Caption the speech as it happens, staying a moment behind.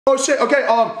Oh shit, okay,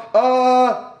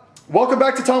 welcome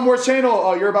back to Tom Moore's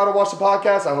channel. You're about to watch the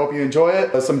podcast. I hope you enjoy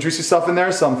it. Some juicy stuff in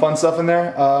there, some fun stuff in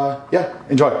there. Yeah,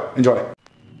 enjoy.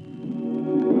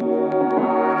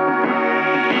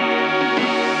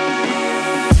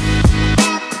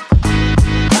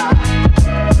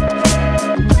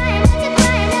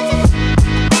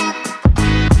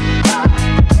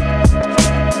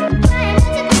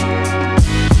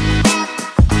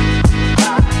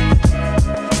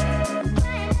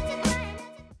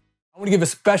 I want to give a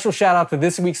special shout out to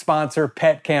this week's sponsor,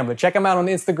 Pet Canva. Check them out on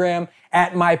Instagram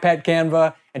at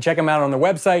mypetcanva and check them out on their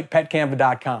website,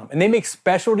 petcanva.com. And they make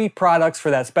specialty products for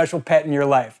that special pet in your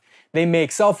life. They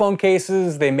make cell phone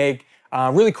cases, they make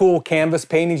really cool canvas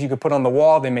paintings you could put on the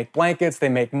wall, they make blankets, they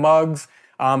make mugs.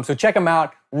 So check them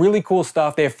out, really cool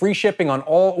stuff. They have free shipping on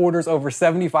all orders over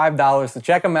 $75, so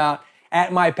check them out at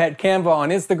mypetcanva on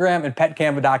Instagram and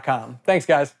petcanva.com. Thanks,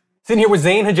 guys. Sitting here with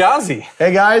Zane Hijazi.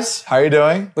 Hey guys, how you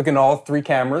doing? Looking at all three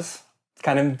cameras. It's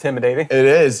kind of intimidating. It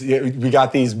is. We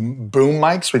got these boom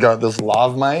mics. We got this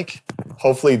lav mic.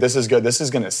 Hopefully this is good. This is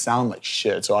gonna sound like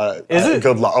shit. So Is it?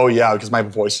 Good. Oh yeah, because my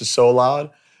voice is so loud.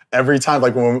 Every time,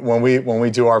 like when we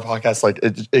do our podcast, like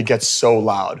it gets so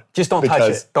loud. Just don't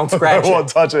touch it. Don't scratch it. I won't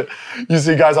touch it. You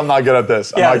see, guys, I'm not good at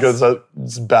this. I'm not good at this.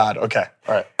 It's bad. Okay.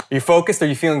 All right. Are you focused? Are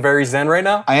you feeling very zen right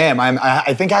now? I am.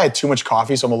 I think I had too much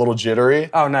coffee, so I'm a little jittery.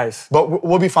 Oh, nice. But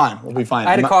we'll be fine. We'll be fine.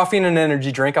 I had a coffee and an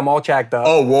energy drink. I'm all jacked up.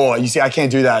 Oh, whoa. You see, I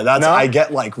can't do that. No? I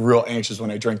get like real anxious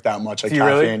when I drink that much. Like Do you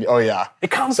caffeine. really? Oh, yeah.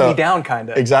 It calms me down, kind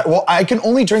of. Exactly. Well, I can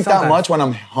only drink Sometimes. that much when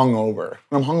I'm hungover.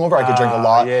 When I'm hungover, I can drink a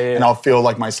lot and I'll feel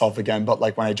like myself again. But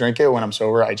like when I drink it, when I'm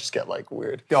sober, I just get like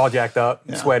weird. You're all jacked up,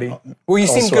 sweaty. Well, you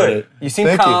seem sweaty. good. You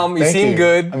seem calm. You seem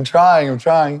good. I'm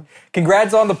trying.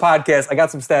 Congrats on the podcast. I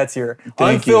got some stats here.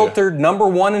 Thank you. Unfiltered,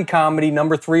 #1 in comedy,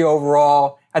 #3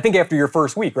 overall. I think after your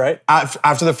first week, right?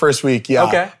 After the first week, yeah.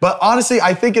 Okay. But honestly,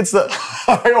 I think it's the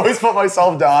I always put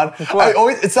myself down.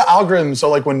 It's the algorithm. So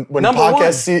like when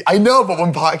podcast see, I know, but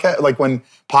when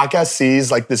podcast sees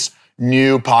like this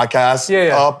new podcast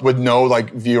up with no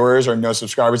like viewers or no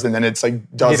subscribers, and then it's like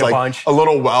does like a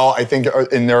little well, I think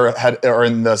in their head or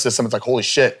in the system, it's like, holy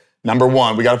shit,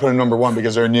 #1. We got to put in #1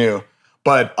 because they're new.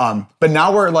 But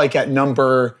now we're like at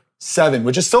 #7,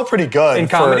 which is still pretty good. In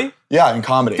comedy? Yeah, in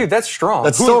comedy. Dude, that's strong.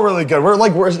 That's still really good.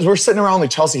 We're sitting around like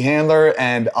Chelsea Handler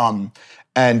and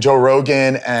Joe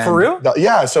Rogan and for real?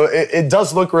 Yeah, so it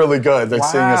does look really good. Like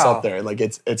seeing us up there. Like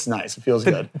it's nice. It feels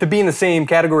good. To be in the same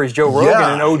category as Joe Rogan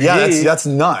and OG. Yeah, that's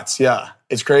nuts. Yeah.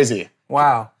 It's crazy.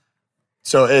 Wow.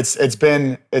 So it's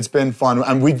been fun.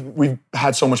 And we've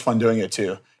had so much fun doing it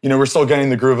too. You know, we're still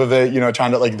getting the groove of it, you know,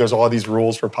 trying to like, there's all these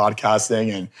rules for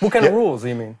podcasting and. What kind of rules do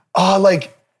you mean?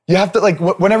 Like, you have to like,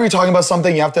 whenever you're talking about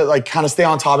something, you have to like kind of stay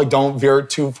on topic. Don't veer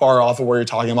too far off of where you're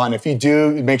talking about. And if you do,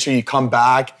 make sure you come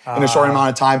back in a short amount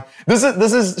of time. This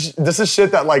is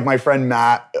shit that like my friend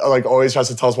Matt like always tries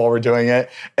to tell us while we're doing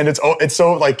it. And it's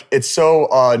so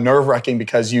nerve-wracking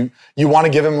because you want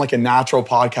to give him like a natural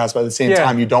podcast, but at the same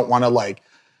time, you don't want to like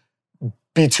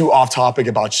be too off topic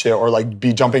about shit or like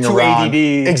be jumping around.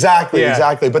 ADD.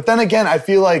 Exactly. But then again, I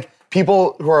feel like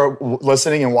people who are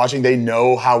listening and watching, they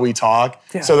know how we talk.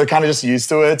 Yeah. So they're kind of just used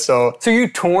to it. So you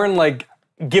torn like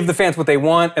give the fans what they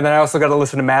want, and then I also got to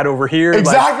listen to Matt over here.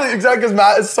 Exactly. Because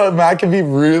Matt can be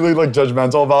really like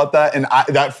judgmental about that, and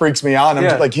that freaks me out. And I'm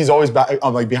just like, he's always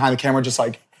I'm like behind the camera, just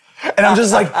like. And I'm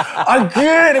just like, I'm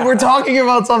good. And we're talking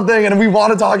about something and we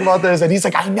want to talk about this. And he's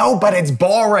like, I know, but it's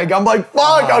boring. I'm like,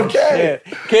 fuck, okay.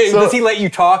 So, does he let you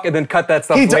talk and then cut that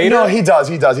stuff later? No, he does.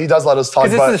 He does let us talk.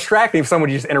 Because it's distracting if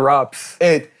somebody just interrupts.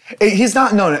 He's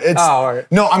not, no, it's, all right.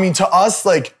 No, I mean, to us,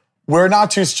 like, we're not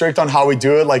too strict on how we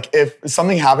do it. Like, if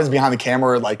something happens behind the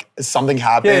camera, or like something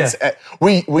happens,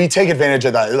 we take advantage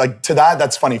of that. Like, to that,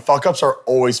 that's funny. Fuck ups are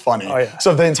always funny. Oh, yeah.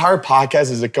 So if the entire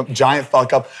podcast is a giant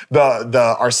fuck up,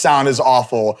 our sound is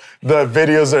awful, the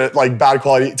videos are like bad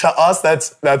quality. To us,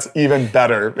 that's even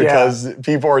better because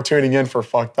people are tuning in for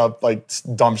fucked up, like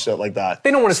dumb shit like that.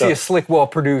 They don't want to see a slick,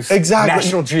 well-produced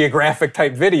National Geographic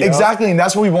type video. Exactly, and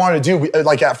that's what we wanted to do.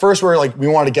 Like at first, we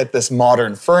wanted to get this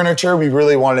modern furniture. We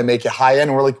really wanted to make it high end.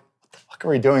 And we're like, what the fuck are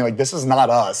we doing? Like, this is not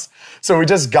us. So we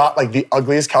just got like the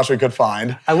ugliest couch we could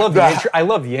find. I love the intro. I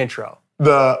love the intro.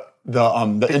 The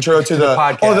intro to the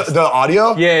podcast. Oh, the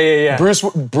audio. Yeah. Bruce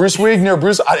Wagner.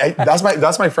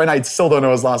 That's my friend. I still don't know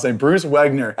his last name. Bruce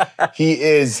Wagner. He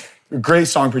is a great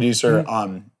song producer.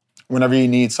 Whenever you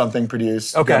need something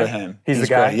produced, go to him. He's the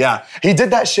guy. Great. Yeah, he did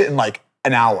that shit in like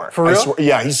an hour. For real? I swear.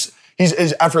 Yeah, he's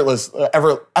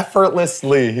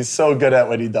effortlessly. He's so good at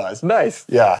what he does. Nice.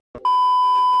 Yeah.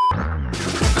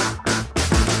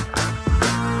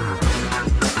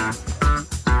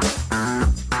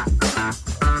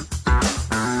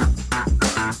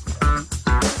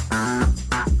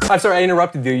 I'm sorry, I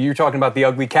interrupted you. You were talking about the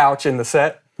ugly couch in the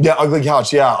set. Yeah, ugly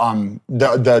couch. Yeah.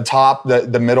 The top,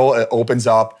 the middle, it opens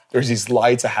up. There's these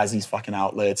lights. It has these fucking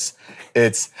outlets.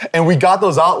 And we got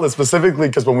those outlets specifically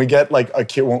because when we get like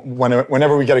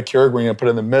whenever we get a Keurig, we're gonna put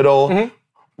it in the middle. Mm-hmm.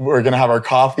 We're gonna have our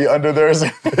coffee under there. So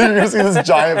you're gonna see this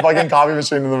giant fucking coffee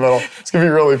machine in the middle. It's gonna be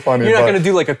really funny. You're not gonna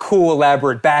do like a cool,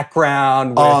 elaborate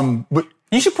background. But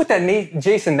you should put that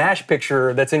Jason Nash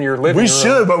picture that's in your living room. We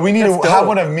should, but we need to have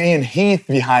one of me and Heath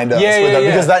behind us.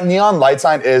 Because that neon light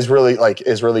sign is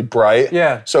really bright.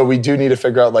 Yeah. So we do need to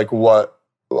figure out like what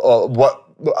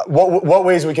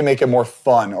ways we can make it more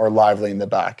fun or lively in the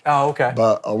back. Oh, okay.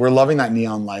 But we're loving that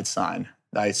neon light sign.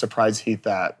 I surprised Heath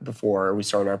that before we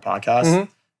started our podcast.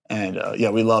 Mm-hmm.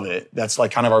 And we love it. That's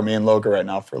like kind of our main logo right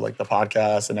now for like the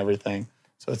podcast and everything.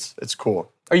 So it's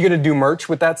cool. Are you gonna do merch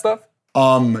with that stuff?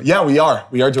 Yeah, we are.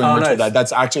 We are doing merch with that.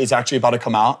 It's actually about to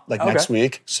come out next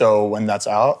week. So when that's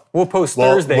out, we'll post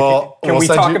Thursday. Can we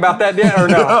talk about that yet or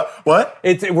no? What?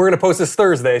 We're gonna post this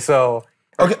Thursday. So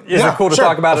okay, is it cool to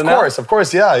talk about it now? Of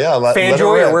course, yeah.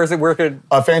 Fanjoy, or where is it? Where could?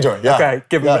 Fanjoy, yeah. Okay,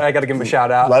 I got to give him a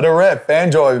shout out. Let it rip,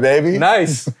 Fanjoy, baby.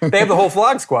 Nice. They have the whole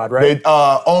vlog squad, right?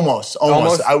 Almost.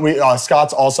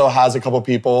 Scott's also has a couple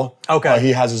people. Okay.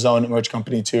 He has his own merch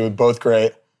company too. Both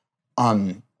great.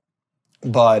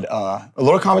 But a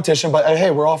little competition. But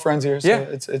hey, we're all friends here, so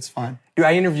it's fine. Dude,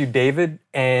 I interviewed David,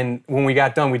 and when we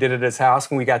got done, we did it at his house.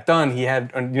 When we got done, he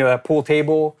had that pool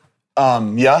table.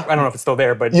 Yeah. I don't know if it's still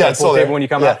there, but yeah, pool table when you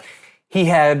come out. He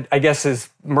had, I guess, his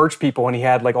merch people, and he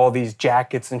had like all these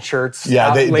jackets and shirts.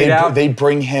 Yeah, they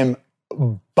bring him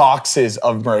boxes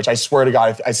of merch. I swear to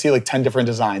God, I see like 10 different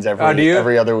designs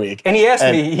every other week. And he asked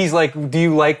me, he's like, do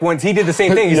you like ones? He did the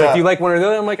same thing. He's like, do you like one or the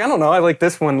other? I'm like, I don't know. I like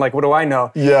this one. Like, what do I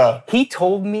know? Yeah. He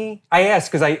told me, I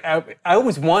asked, because I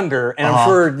always wonder, and I'm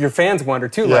sure your fans wonder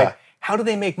too, like, how do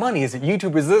they make money? Is it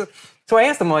YouTube? Is this? So I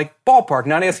asked him, like, ballpark,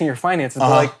 not asking your finances, but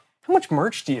like, how much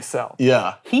merch do you sell?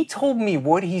 Yeah. He told me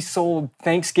what he sold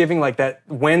Thanksgiving, like that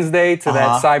Wednesday to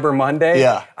that Cyber Monday.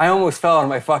 Yeah. I almost fell out of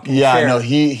my fucking chair. Yeah, no,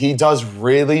 he does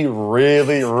really,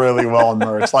 really, really well in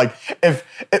merch. Like,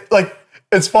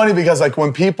 it's funny because like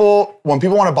when people want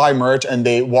to buy merch and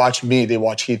they watch me, they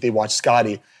watch Heath, they watch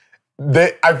Scotty,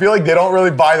 I feel like they don't really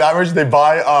buy that merch. They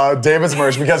buy David's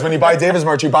merch because when you buy David's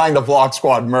merch, you're buying the Vlog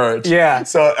Squad merch. Yeah.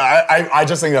 So I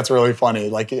just think that's really funny.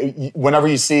 Like whenever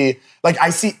you see, like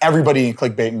I see everybody in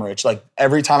clickbait merch. Like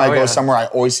every time I go somewhere, I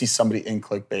always see somebody in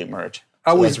clickbait merch.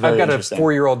 So I've got a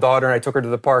 4-year-old daughter, and I took her to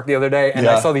the park the other day, and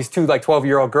I saw these two like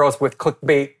 12-year-old girls with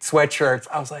clickbait sweatshirts.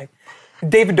 I was like,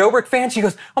 David Dobrik fan? She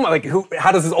goes, oh my, like,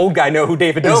 how does this old guy know who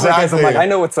David Dobrik is? I'm like, I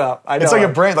know what's up. I know. It's like a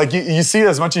brand. Like, you see it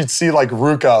as much as you'd see, like,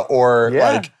 Ruka or,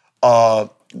 like,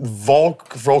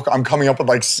 Volk. I'm coming up with,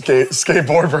 like,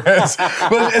 skateboard brands.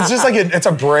 But it's just like, it's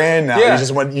a brand now. Yeah.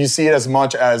 You see it as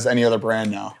much as any other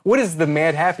brand now. What is the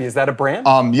Mad Happy? Is that a brand?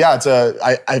 Yeah,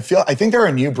 I think they're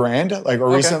a new brand, like, a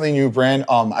recently new brand.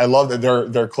 I love that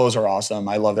their clothes are awesome.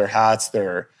 I love their hats,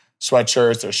 their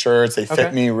sweatshirts, their shirts, they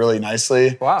fit me really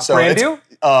nicely. Wow. So brand deal?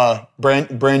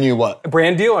 Brand new what?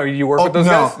 Brand deal? Or you work with those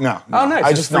guys? No. Oh,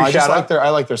 nice. I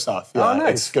like their stuff. Yeah,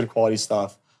 nice. It's good quality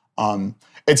stuff.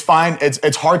 It's fine.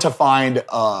 It's hard to find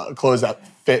clothes that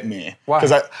fit me. Why?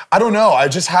 Because I don't know. I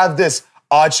just have this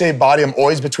odd shaped body. I'm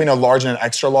always between a large and an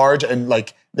extra large, and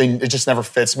like it just never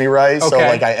fits me right. So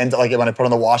like I end up like when I put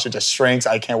on the wash, it just shrinks.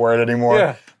 I can't wear it anymore.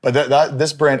 Yeah. But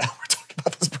this brand.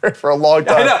 About this brand for a long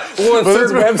time. I know. We'll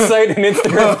insert website and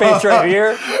Instagram page right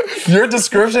here. Your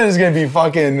description is going to be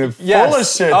fucking full of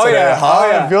shit today, huh? Oh,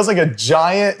 yeah. It feels like a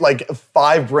giant, like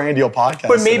 5 brand deal podcast.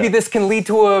 But maybe this can lead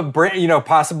to a brand,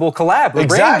 possible collab, a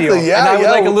brand deal. Yeah, and I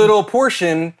would like a little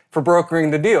portion for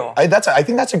brokering the deal. I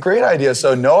think that's a great idea.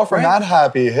 So Noah, if we're not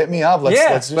happy, hit me up.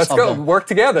 Let's do something. Go work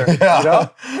together. Yeah.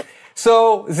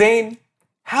 So Zane,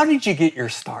 how did you get your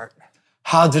start?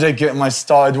 How did I get my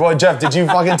start? Well, Jeff, did you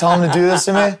fucking tell him to do this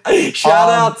to me? Shout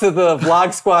out to the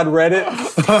Vlog Squad Reddit.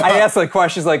 I asked like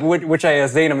questions like which I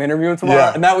asked Zane I'm interviewing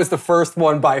tomorrow, and that was the first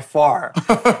one by far.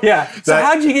 Yeah. So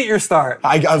how did you get your start?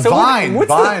 Vine.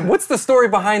 What's the story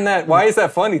behind that? Why is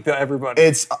that funny to everybody?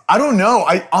 I don't know.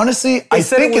 I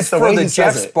think it's the way he says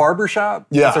Jeff's it. barbershop.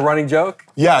 Yeah. It's a running joke.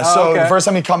 Yeah. So the first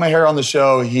time he cut my hair on the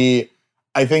show,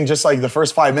 I think just like the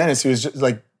first 5 minutes, he was just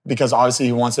like, because obviously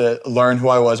he wants to learn who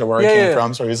I was or where I came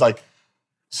from. So he's like,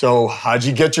 so how'd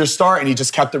you get your start? And he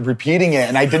just kept repeating it.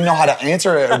 And I didn't know how to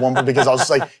answer it at one point because I was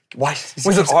just like, why?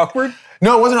 Was it awkward?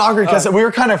 No, it wasn't awkward because we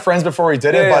were kind of friends before we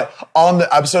did it. But on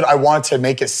the episode, I wanted to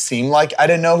make it seem like I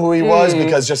didn't know who he was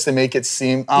because just to make it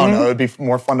seem, I don't know, it'd be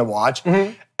more fun to watch.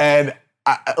 And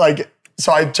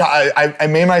So I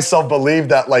made myself believe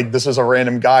that like this was a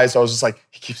random guy. So I was just like,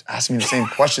 he keeps asking me the same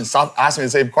question. Stop asking me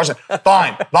the same question.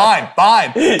 Fine.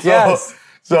 Yes.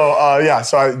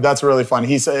 So that's really fun.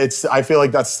 I feel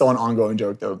like that's still an ongoing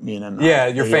joke though. Me and him. Yeah,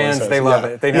 your fans, they love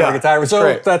it. They never get tired. So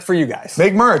great. That's for you guys.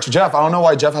 Make merch, Jeff. I don't know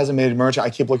why Jeff hasn't made merch. I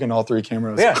keep looking at all 3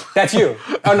 cameras. Yeah, that's you.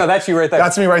 Oh no, that's you right there.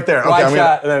 That's me right there. Wide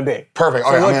shot and then a B. Perfect.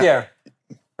 So look here,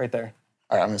 right there.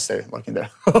 All right, I'm gonna stay looking there.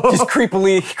 Just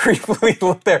creepily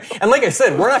look there. And like I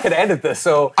said, we're not gonna edit this,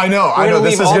 so I know.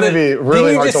 This is gonna be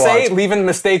really hard to watch. Didn't you just say leaving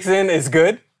mistakes in is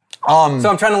good? So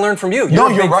I'm trying to learn from you.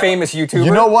 You're a big famous YouTuber.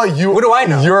 You know what? What do I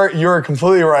know? You're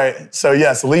completely right. So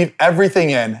yes, leave everything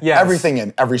in. Yes. Everything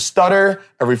in. Every stutter,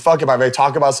 every fuck. If I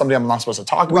talk about somebody I'm not supposed to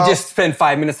talk about. We just spend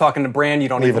 5 minutes talking to brand you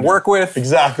don't even work with.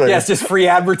 Exactly. Yeah, it's just free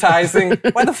advertising.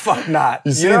 Why the fuck not?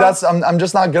 You see, I'm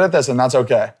just not good at this, and that's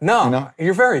okay. No,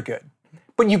 you're very good.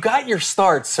 But you got your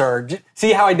start, sir.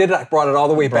 See how I did it? I brought it all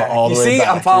the way back. You see,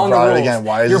 I'm following the rules. Again.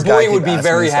 Why is your boy would be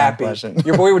very happy.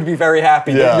 Your boy would be very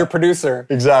happy. Yeah. Your producer.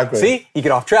 Exactly. See, you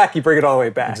get off track, you bring it all the way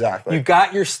back. Exactly. You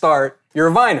got your start. You're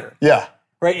a Viner. Yeah.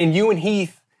 Right. And you and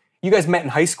Heath, you guys met in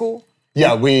high school.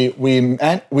 Yeah, we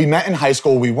met in high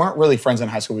school. We weren't really friends in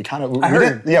high school. We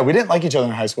didn't like each other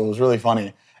in high school. It was really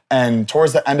funny. And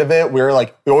towards the end of it, we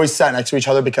always sat next to each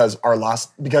other because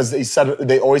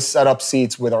they always set up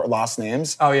seats with our last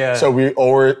names. Oh yeah. So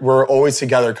we're always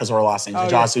together because of our last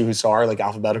names. Hijazi, Husar, like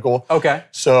alphabetical. Okay.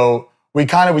 So we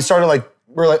started like,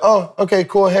 we're like, oh, okay,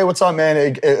 cool. Hey, what's up, man?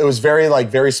 It was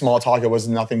very small talk. It was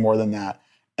nothing more than that.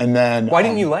 And then why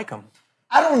didn't you like him?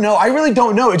 I don't know. I really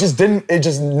don't know. It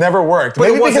just never worked.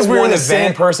 But maybe because we were the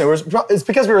same person. It's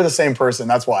because we were the same person.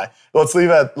 That's why. Let's leave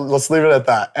it at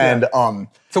that. Yeah. And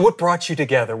so what brought you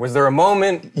together? Was there a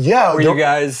moment? Yeah, where you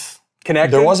guys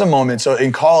connected? There was a moment. So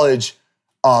in college,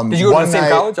 did you go to the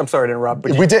same college? I'm sorry to interrupt.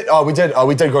 But we did go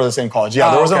to the same college.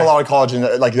 Yeah, there wasn't a lot of college.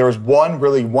 There was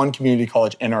one community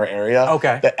college in our area.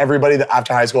 Okay. That everybody that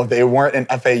after high school, if they weren't in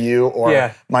FAU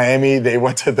or Miami, they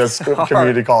went to this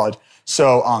community college.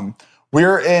 So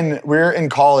we're in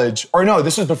college, or no,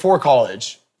 this was before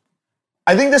college.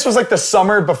 I think this was like the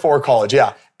summer before college.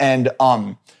 Yeah, and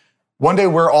one day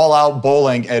we're all out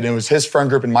bowling, and it was his friend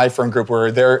group and my friend group. We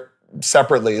were there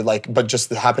separately, but just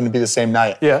happened to be the same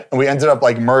night. Yeah. And we ended up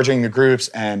merging the groups,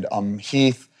 and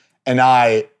Heath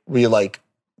and we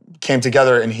came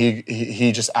together, and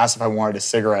he just asked if I wanted a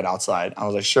cigarette outside. I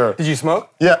was like, sure. Did you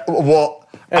smoke? Yeah. Well,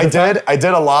 I did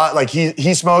a lot. Like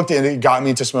he smoked, and it got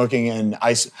me to smoking, and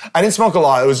I didn't smoke a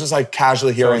lot. It was just like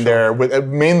casually here and there,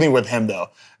 mainly with him though.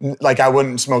 Like I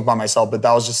wouldn't smoke by myself, but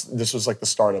this was like the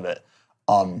start of it.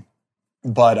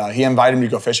 But he invited me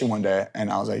to go fishing one day,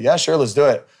 and I was like, yeah, sure, let's do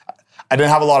it. I didn't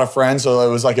have a lot of friends, so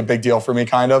it was like a big deal for me,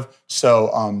 kind of.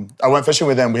 So I went fishing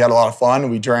with him. We had a lot of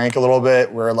fun. We drank a little bit.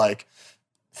 We were like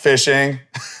fishing,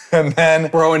 and then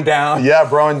broing down. Yeah,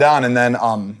 broing down, and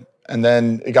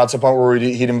then it got to the point where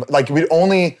we'd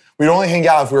only hang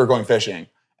out if we were going fishing,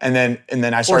 and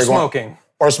then I started smoking.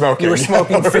 Or smoking. You were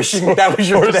smoking, fishing. That was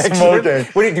your connection.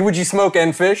 Smoking. Would you smoke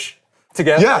and fish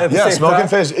together? Yeah, smoke and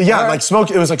fish. Yeah, like smoke.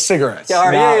 It was like cigarettes.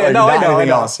 Yeah, not anything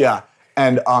else. Yeah,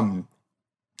 and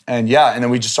then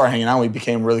we just started hanging out. We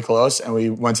became really close, and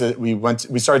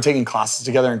we started taking classes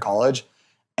together in college,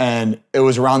 and it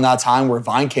was around that time where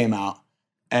Vine came out,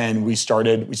 and we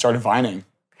started vining,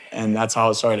 and that's how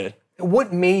it started.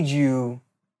 What made you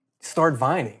start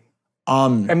vining?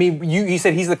 I mean, you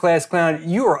said he's the class clown.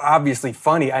 You were obviously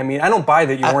funny. I mean, I don't buy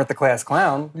that you weren't the class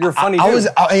clown. You're a funny dude.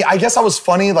 I guess I was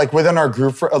funny, like within our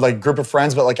group of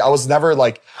friends, but like I was never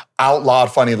like out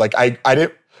loud funny. Like I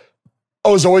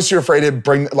was always too afraid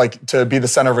to be the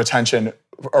center of attention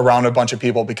around a bunch of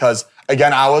people because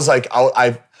again, I was like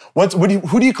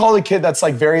who do you call the kid that's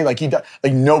like very like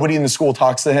nobody in the school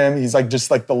talks to him? He's like just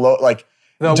like the low like.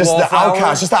 Just the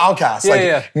outcast.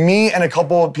 Me and a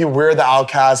couple of people, we were the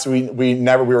outcasts. We were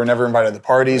never invited to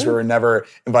parties. We were never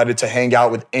invited to hang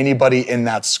out with anybody in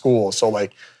that school. So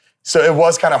it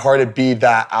was kind of hard to be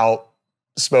that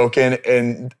outspoken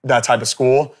in that type of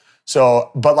school.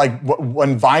 So, but like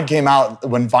when Vine came out,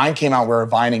 we were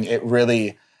vining. It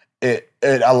really, it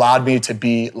allowed me to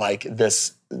be like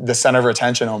the center of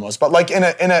attention almost, but like in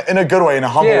a good way, in a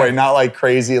humble way, not like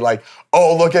crazy, like,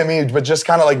 oh, look at me, but just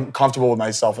kind of like comfortable with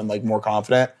myself and like more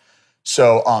confident.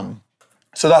 So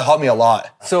that helped me a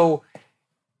lot. So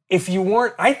if you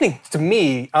weren't, I think to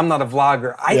me, I'm not a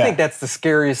vlogger. I think that's the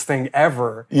scariest thing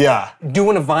ever. Yeah.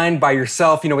 Doing a Vine by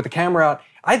yourself, with the camera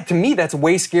out. To me, that's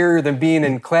way scarier than being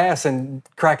in class and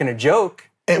cracking a joke.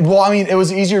 Well, I mean, it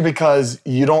was easier because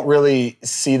you don't really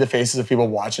see the faces of people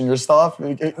watching your stuff.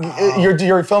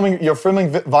 You're filming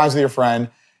Vines with your friend,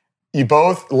 you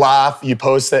both laugh, you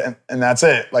post it, and that's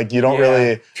it. Like, you don't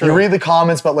really, you read the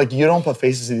comments, but like, you don't put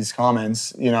faces to these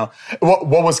comments, you know? What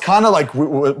was kind of like,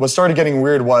 what started getting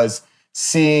weird was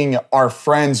seeing our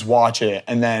friends watch it,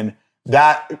 and then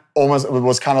that almost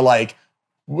was kind of like,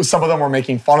 some of them were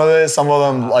making fun of it, some of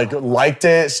them like liked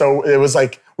it. So it was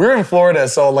like, we were in Florida,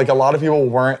 so like a lot of people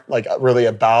weren't like really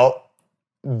about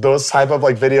those type of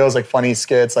like videos, like funny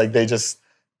skits. Like they just,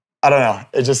 I don't know.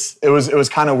 It was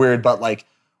kind of weird, but like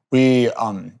we.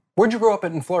 Where'd you grow up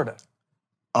in Florida?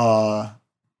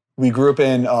 We grew up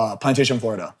in Plantation,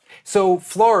 Florida. So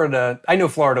Florida, I know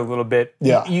Florida a little bit.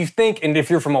 Yeah. You think, and if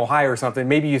you're from Ohio or something,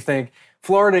 maybe you think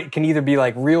Florida can either be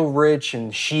like real rich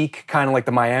and chic, kind of like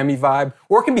the Miami vibe,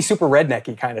 or it can be super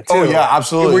rednecky kind of too. Oh yeah,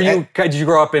 absolutely. Did you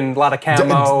grow up in a lot of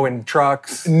camo and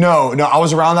trucks? No, I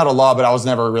was around that a lot, but I was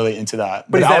never really into that.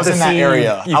 But I was in that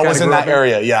area. I was in that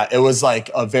area. Yeah, it was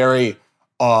like a very, it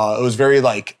was very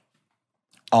like,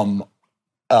 a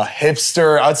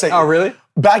hipster. I'd say. Oh really?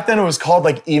 Back then it was called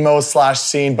like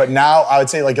emo/scene, but now I would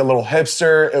say like a little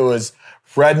hipster. It was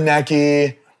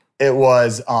rednecky. It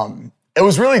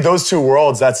was really those two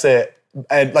worlds. That's it.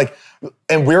 And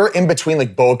we were in between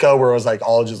like Boca, where it was like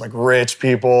all just like rich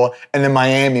people, and then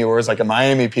Miami, where it was like a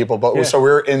Miami people. But so we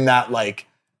were in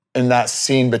that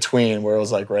scene between where it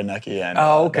was like rednecky and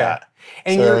that.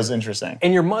 And so it was interesting.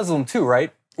 And you're Muslim too,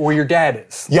 right? Or your dad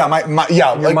is? Yeah, my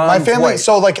family. White.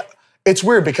 So like it's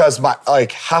weird because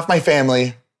half my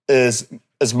family is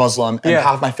Muslim and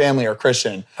half my family are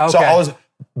Christian. Okay. So I was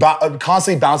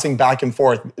constantly bouncing back and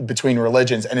forth between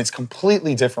religions, and it's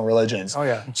completely different religions. Oh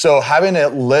yeah. So having to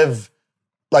live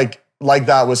like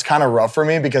that was kind of rough for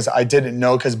me because I didn't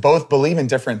know, because both believe in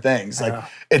different things. Like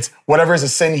it's whatever is a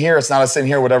sin here, it's not a sin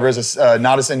here. Whatever is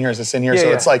not a sin here is a sin here. So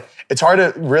it's like it's hard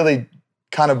to really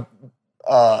kind of.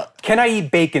 Can I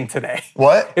eat bacon today?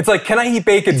 What? It's like, can I eat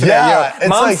bacon today? Yeah,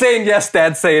 Mom's like, saying yes,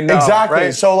 Dad's saying no. Exactly.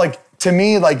 Right? So like to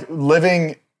me, like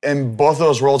living in both of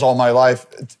those worlds all my life,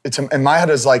 it's in my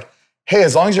head is like, hey,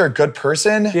 as long as you're a good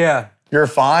person, you're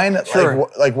fine. Sure.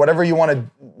 Like whatever you want to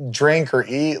drink or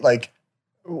eat, like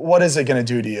what is it going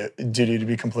to do to you, to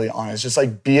be completely honest? Just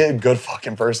like be a good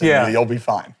fucking person. Yeah. You'll be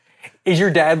fine. Is your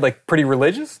dad like pretty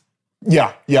religious?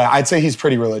 Yeah, I'd say he's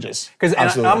pretty religious. Because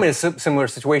I'm in a similar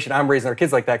situation. I'm raising our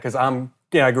kids like that because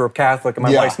I grew up Catholic and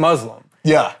my wife's Muslim.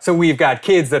 Yeah. So we've got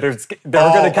kids that are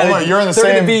going to kind of. You're in the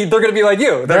same. They're going to be like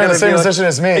you. They're in the same position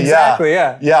as me. Exactly.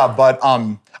 Yeah. Yeah, but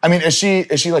I mean, is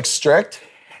she like strict?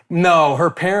 No, her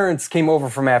parents came over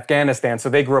from Afghanistan, so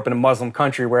they grew up in a Muslim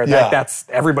country where that's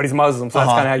everybody's Muslim, so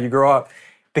that's kind of how you grow up.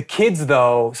 The kids,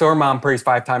 though, so her mom prays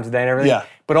 5 times a day and everything. Yeah.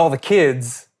 But all the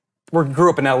kids. Grew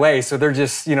up in LA, so they're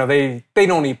just, they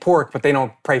don't eat pork, but they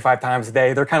don't pray 5 times a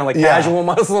day. They're kind of like casual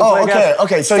Muslims, I guess.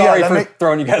 Okay. So sorry for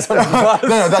throwing you guys on the bus.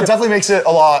 No, that definitely makes it a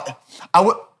lot,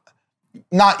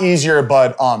 not easier,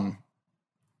 but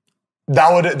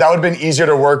that would have been easier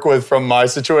to work with from my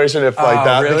situation if like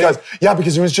that. Really?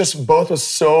 Because it was just, both was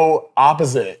so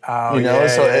opposite,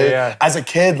 as a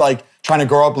kid, like trying to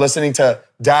grow up listening to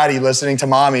daddy, listening to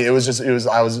mommy, it was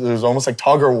almost like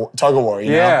tug of war,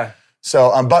 you know?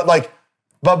 So,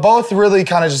 but both really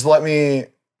kind of just let me.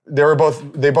 They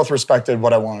both respected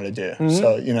what I wanted to do. Mm-hmm.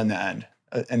 So, in the end,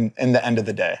 in the end of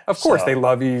the day, of course they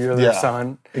love you. You're their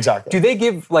son. Exactly. Do they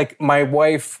give my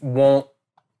wife won't?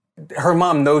 Her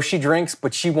mom knows she drinks,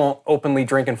 but she won't openly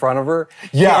drink in front of her.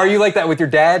 Yeah. Are you like that with your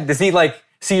dad? Does he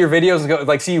see your videos and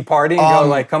go see you partying and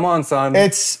go come on, son?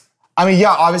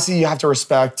 Obviously you have to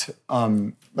respect.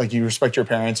 You respect your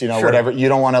parents, whatever. You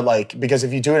don't want to because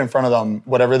if you do it in front of them,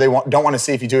 whatever they don't want to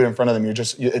see, if you do it in front of them, you're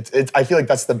just, I feel like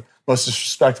that's the most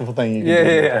disrespectful thing you can do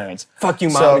to your parents. Fuck you,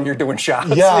 mom, and you're doing shots.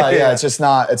 It's just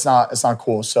not, it's not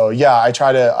cool. So I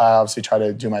obviously try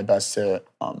to do my best to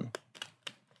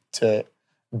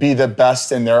be the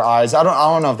best in their eyes. I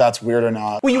don't know if that's weird or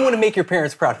not. Well, you want to make your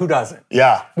parents proud. Who doesn't?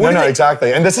 Yeah.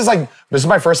 Exactly. And this is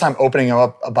my first time opening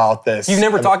up about this. You've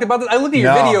never talked about this? I looked at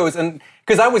your videos and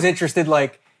because I was interested,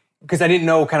 because I didn't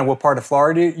know kind of what part of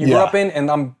Florida you grew up in, and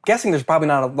I'm guessing there's probably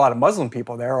not a lot of Muslim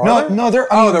people there. No,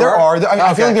 there are.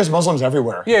 I feel like there's Muslims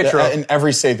everywhere. Yeah, true. In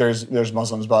every state, there's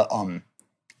Muslims, but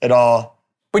it all.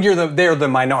 But they're the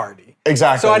minority.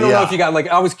 Exactly. So I don't know if you got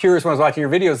I was curious when I was watching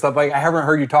your videos and stuff. I haven't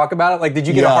heard you talk about it. Did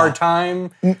you get a hard time?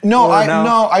 No,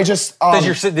 I just. Did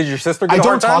your sister get a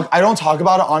hard time? I don't talk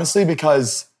about it honestly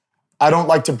because I don't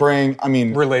like to bring.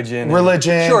 Religion,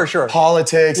 sure,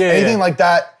 politics, anything like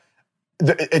that.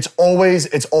 It's always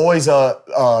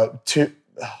what do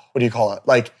you call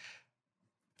it?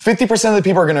 50% of the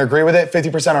people are going to agree with it,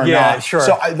 50% are not. Sure.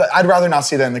 So I'd rather not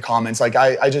see that in the comments.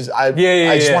 I just want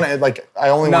to I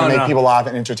only want to make people laugh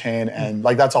and entertain, and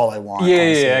that's all I want.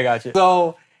 Yeah, I got you.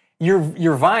 So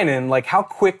you're vining. Like, how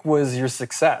quick was your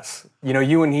success? You know,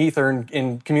 you and Heath are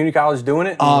in community college doing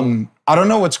it. I don't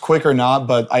know what's quick or not,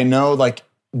 but I know like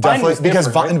definitely because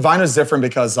Vine is different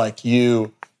because like there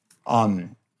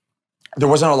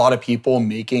wasn't a lot of people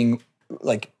making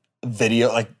like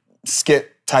video, like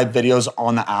skit type videos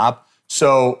on the app.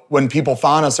 So when people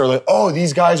found us, they're like, "Oh,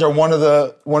 these guys are one of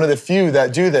the few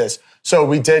that do this." So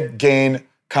we did gain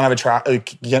kind of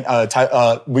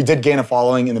we did gain a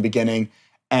following in the beginning,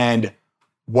 and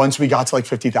once we got to like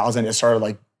 50,000,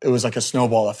 it was like a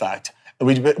snowball effect.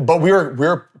 But we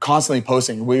were constantly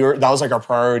posting. That was like our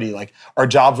priority. Like our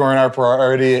jobs weren't our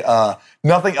priority.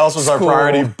 Nothing else was our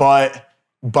priority,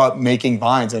 but making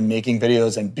Vines and making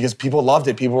videos, and because people loved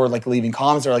it, people were like leaving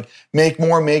comments. They're like, make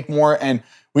more, and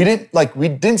we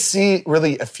didn't see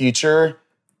really a future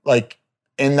like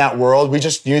in that world. We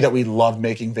just knew that we loved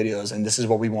making videos, and this is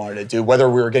what we wanted to do, whether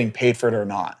we were getting paid for it or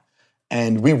not.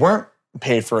 And we weren't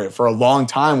paid for it for a long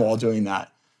time while doing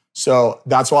that. So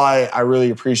that's why I really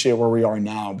appreciate where we are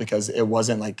now, because it was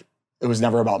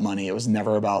never about money. It was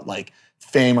never about like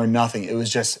fame or nothing. It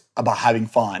was just about having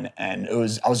fun. And I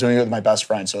was doing it with my best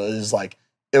friend. So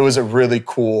it was a really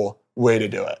cool way to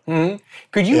do it. Mm-hmm.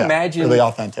 Could you imagine? Really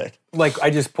authentic. Like I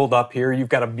just pulled up here. You've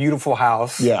got a beautiful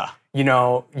house. Yeah. You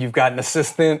know, you've got an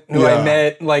assistant who I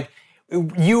met. Like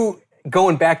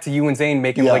going back to you and Zane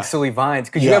making like silly Vines.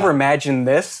 Could you ever imagine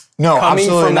this? No, coming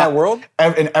absolutely from not. that world?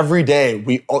 And every day,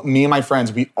 me and my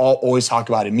friends, we all always talk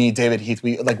about it. Me, David, Heath,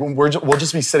 we'll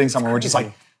just be sitting somewhere. We're just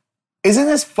like, isn't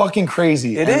this fucking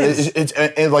crazy? It is.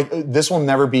 It's like this will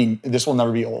never be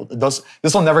old. This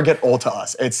will never get old to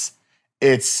us. It's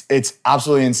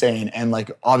absolutely insane. And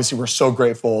like obviously we're so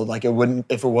grateful. Like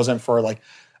if it wasn't for like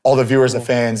all the viewers, the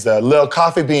fans, the little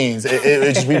coffee beans,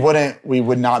 we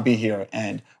would not be here.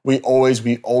 And we always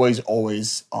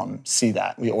see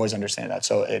that. We always understand that.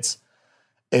 So it's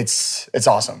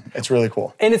awesome. It's really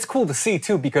cool. And it's cool to see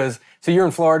too, because so you're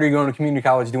in Florida, you're going to community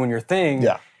college doing your thing.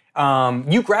 Yeah.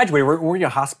 You graduated. Were you a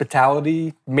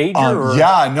hospitality major?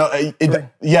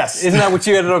 Yes. Isn't that what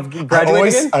you ended up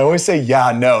graduating in? I always say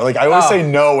yeah, no. Like I always say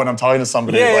no when I'm talking to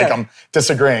somebody. I'm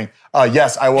disagreeing.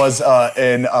 Yes, I was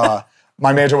in.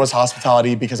 My major was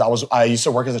hospitality because I used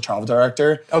to work as a travel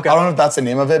director. Okay. I don't know if that's the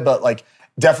name of it, but like.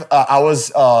 I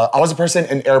was a person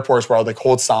in airports where I would like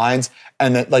hold signs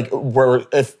and then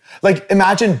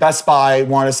imagine Best Buy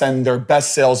want to send their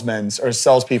best salesmen or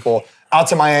salespeople out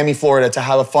to Miami, Florida to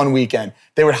have a fun weekend.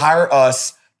 They would hire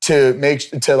us to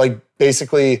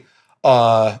basically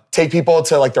take people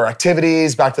to like their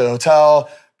activities, back to the hotel,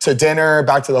 to dinner,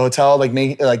 back to the hotel,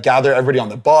 gather everybody on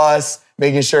the bus,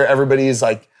 making sure everybody's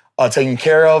like taken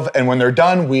care of, and when they're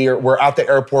done, we're at the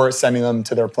airport sending them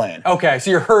to their plane. Okay, so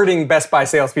you're herding Best Buy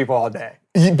salespeople all day.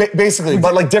 Basically,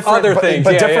 but like different other things,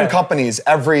 but different companies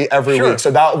every week. So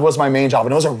that was my main job,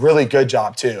 and it was a really good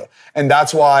job too. And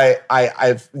that's why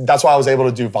I was able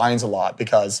to do Vines a lot,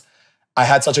 because I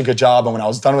had such a good job, and when I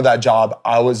was done with that job,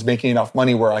 I was making enough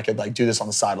money where I could like do this on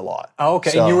the side a lot. Oh, okay.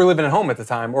 So, and you were living at home at the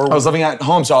time, or I was living at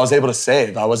home, so I was able to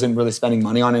save. I wasn't really spending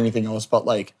money on anything else, but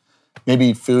like.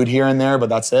 Maybe food here and there, but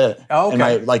that's it. Oh,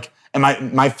 okay.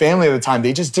 And my family at the time,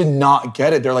 they just did not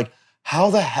get it. They're like, how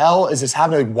the hell is this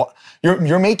happening? Like, what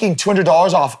you're making $200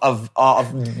 off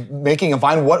of making a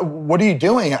Vine? What are you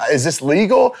doing? Is this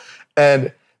legal?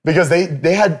 And because they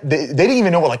didn't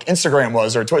even know what like Instagram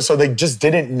was or Twitter, so they just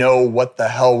didn't know what the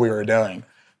hell we were doing.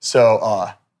 So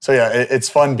yeah, it's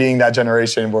fun being that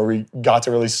generation where we got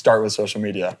to really start with social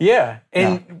media. Yeah,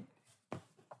 and.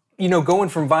 You know, going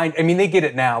from Vine, I mean, they get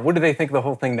it now. What do they think of the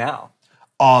whole thing now?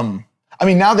 I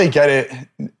mean, now they get it.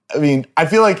 I mean, I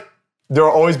feel like there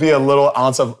will always be a little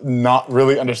ounce of not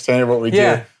really understanding what we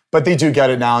do. But they do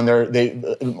get it now, and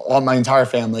all my entire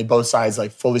family, both sides, like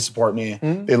fully support me.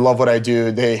 Mm-hmm. They love what I do.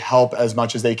 They help as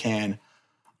much as they can.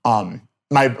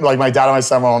 My dad and my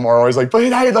stepmom are always like, "But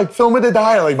Dad, like film with the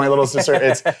diet." Like my little sister,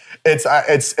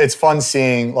 it's fun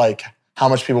seeing like how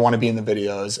much people want to be in the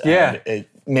videos. And it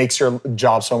makes your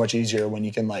job so much easier when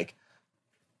you can like,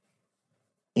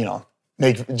 you know,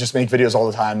 make videos all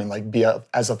the time and like be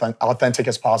as authentic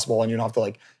as possible, and you don't have to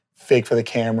like fake for the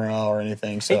camera or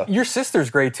anything. So your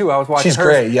sister's great too. I was watching. She's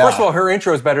great. Yeah. First of all, her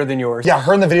intro is better than yours. Yeah,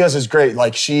 her in the videos is great.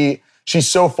 Like she's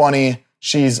so funny.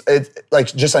 She's like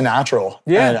just a natural.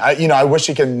 Yeah. And I wish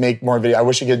she could make more videos. I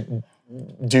wish she could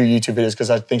do YouTube videos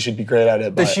because I think she'd be great at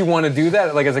it. But does she want to do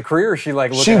that like as a career, or she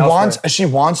like she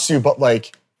wants to, but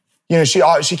like. You know,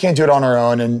 she can't do it on her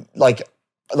own, and like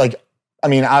I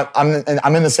mean,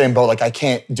 I'm in the same boat. Like I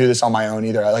can't do this on my own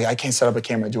either. Like I can't set up a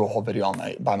camera and do a whole video all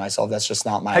night by myself. That's just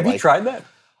not my. Have you tried that?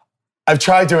 I've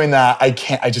tried doing that. I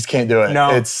just can't do it.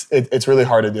 No. It's really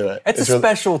hard to do it. It's a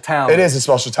special talent. It is a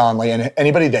special talent. Like, and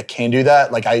anybody that can do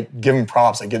that, like, I give them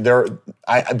props. Like,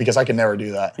 because I can never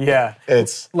do that. Yeah.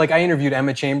 It's like, I interviewed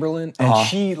Emma Chamberlain, and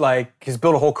she, like, has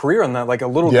built a whole career on that. Like, a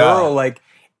little girl, like,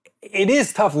 it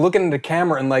is tough looking at the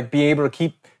camera and, like, being able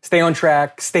to stay on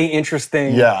track, stay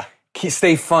interesting. Yeah.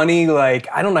 Stay funny. Like,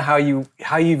 I don't know how you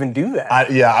even do that.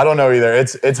 I don't know either.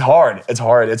 It's hard. It's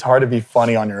hard. It's hard to be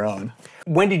funny on your own.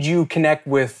 When did you connect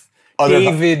with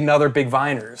David and other big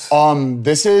Viners?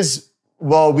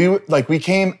 We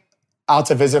came out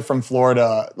to visit from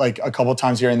Florida like a couple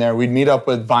times here and there. We'd meet up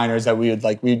with Viners that we'd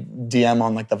DM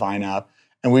on like the Vine app,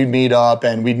 and we'd meet up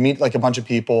and we'd meet like a bunch of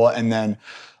people, and then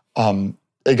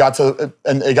it got to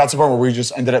the point where we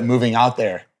just ended up moving out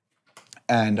there,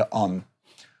 and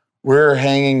we're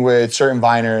hanging with certain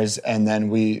Viners, and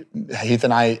then Heath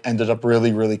and I ended up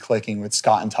really, really clicking with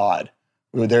Scott and Todd.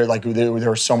 We were there, like, they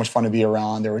were so much fun to be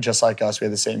around. They were just like us. We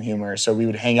had the same humor. So we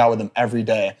would hang out with them every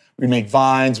day. We'd make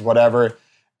Vines, whatever.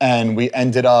 And we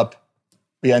ended up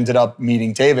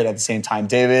meeting David at the same time.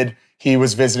 David, he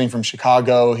was visiting from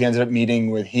Chicago. He ended up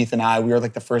meeting with Heath and I. We were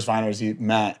like the first Viners he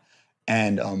met.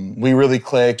 And we really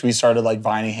clicked. We started like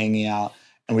Vining, hanging out.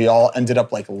 And we all ended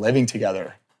up like living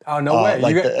together. Oh, no way.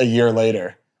 Like a year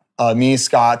later. Me,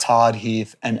 Scott, Todd,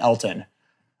 Heath, and Elton.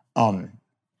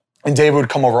 And David would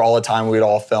come over all the time. We'd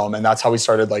all film, and that's how we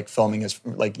started like filming his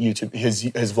like YouTube,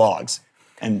 his vlogs,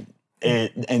 and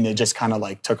it just kind of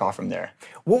like took off from there.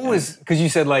 What was, because you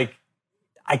said like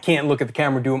I can't look at the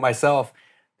camera, do it myself.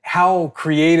 How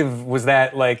creative was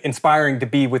that? Like inspiring to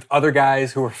be with other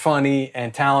guys who are funny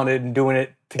and talented and doing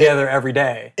it together every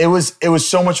day. It was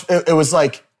so much. It was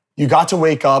like you got to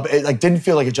wake up. It like didn't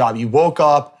feel like a job. You woke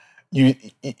up. You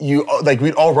like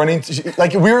we'd all run into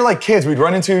like we were like kids. We'd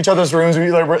run into each other's rooms.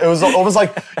 It was almost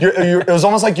like it was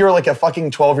almost like you were like a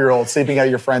fucking 12-year-old sleeping at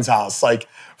your friend's house like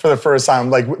for the first time.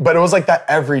 Like, but it was like that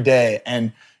every day,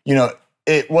 and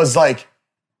it was like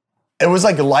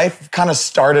life kind of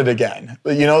started again.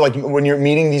 Like when you're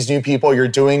meeting these new people, you're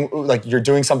doing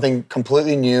something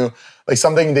completely new, like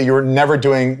something that you were never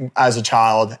doing as a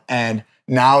child, and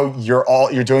now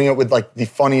you're doing it with like the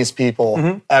funniest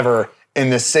people ever. In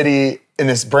this city, in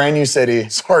this brand new city.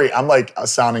 Sorry, I'm like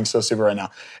sounding so super right now.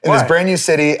 This brand new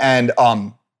city, and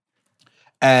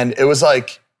it was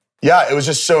like, it was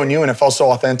just so new, and it felt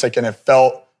so authentic, and it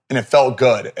felt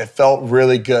good. It felt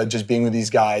really good just being with these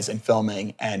guys and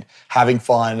filming and having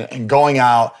fun and going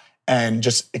out and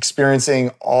just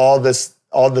experiencing all this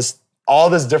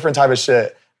different type of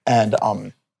shit. And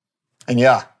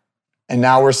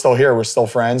now we're still here. We're still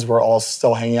friends. We're all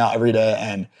still hanging out every day,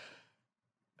 and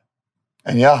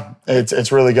yeah,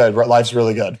 it's really good. Life's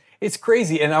really good. It's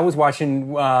crazy. And I was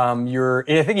watching I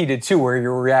think you did too, where you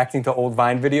were reacting to old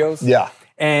Vine videos. Yeah.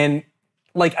 And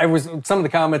like some of the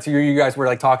comments you guys were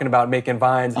like talking about making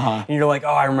Vines, and you're like,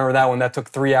 oh, I remember that one. That took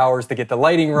 3 hours to get the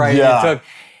lighting right. Yeah.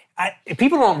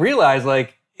 People don't realize,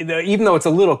 like, even though it's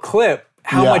a little clip,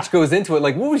 how much goes into it.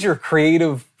 Like, what was your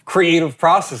creative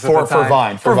process at the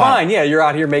time? For Vine, yeah. You're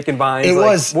out here making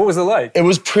Vines. What was it like? It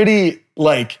was pretty,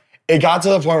 like, it got to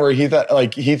the point where Heath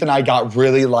and I got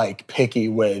really like picky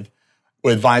with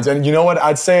Vines. And you know what?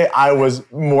 I'd say I was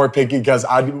more picky because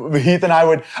I would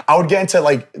get into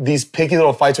like these picky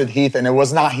little fights with Heath, and it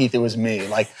was not Heath, it was me.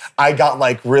 Like I got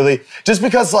like really, just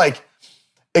because like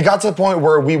it got to the point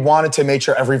where we wanted to make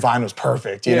sure every Vine was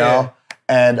perfect, you know?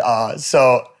 And we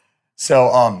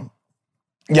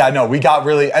got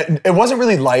really, it wasn't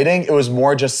really lighting, it was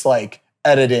more just like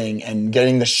editing and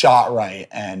getting the shot right.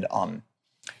 And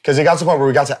because it got to the point where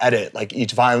we got to edit like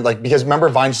each Vine, like because remember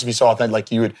Vine used to be so authentic,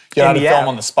 like you had to film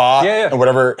on the spot, and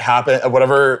whatever happened,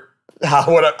 however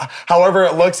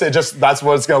it looks, that's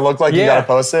what it's gonna look like. You gotta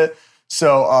post it.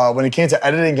 So when it came to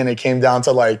editing and it came down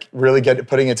to like really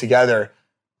putting it together,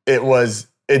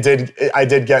 I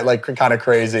did get like kind of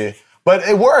crazy, but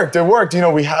it worked.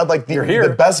 We had like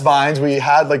the best Vines. We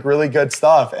had like really good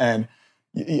stuff, and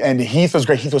Heath was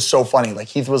great. Heath was so funny. Like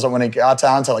Heath was, when it got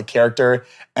down to like character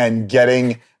and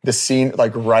getting the scene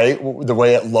like right, the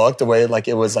way it looked, the way like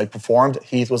it was like performed,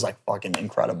 Heath was like fucking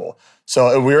incredible.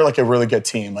 So we were like a really good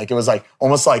team. Like it was like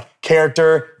almost like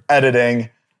character, editing,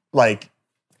 like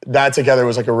that together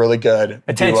was like a really good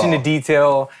attention duo. to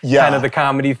detail, kind of the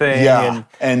comedy thing. Yeah,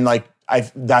 and like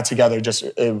that together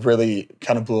it really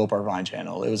kind of blew up our Vine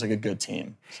channel. It was like a good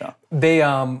team. So they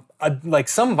like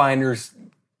some Viners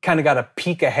kind of got a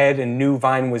peek ahead and knew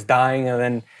Vine was dying, and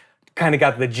then kind of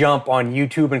got the jump on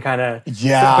YouTube and kind of...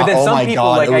 Yeah, but then some people,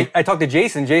 God. like I talked to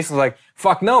Jason. Jason's like,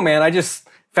 fuck no, man, I just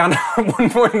found out at one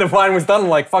point the Vine was done.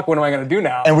 Like, fuck, what am I gonna do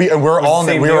now? And we were all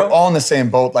in the same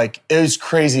boat. Like, it was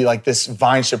crazy. Like, this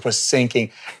Vine ship was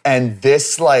sinking, and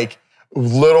this like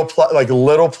little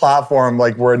platform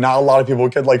like where not a lot of people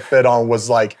could like fit on was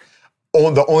like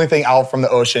the only thing out from the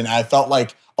ocean. And I felt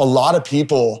like a lot of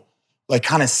people like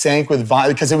kind of sank with Vine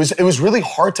because it was really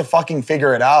hard to fucking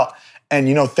figure it out. And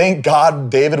you know, thank God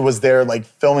David was there like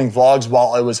filming vlogs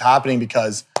while it was happening,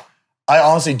 because I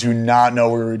honestly do not know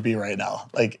where we'd be right now.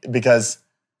 Like, because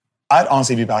I'd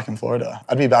honestly be back in Florida.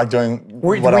 I'd be back doing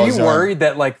what I was doing. Were you worried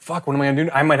that like, fuck, what am I gonna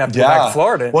do? I might have to go back to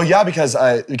Florida. Well, yeah, because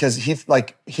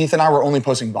Heath and I were only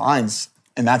posting Vines,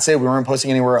 and that's it. We weren't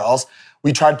posting anywhere else.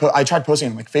 I tried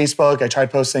posting on like Facebook.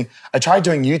 I tried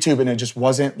doing YouTube, and it just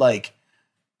wasn't like,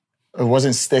 it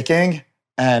wasn't sticking.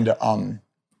 And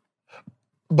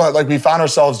but like we found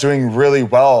ourselves doing really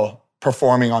well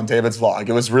performing on David's vlog.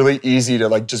 It was really easy to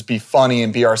like just be funny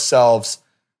and be ourselves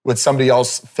with somebody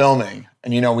else filming.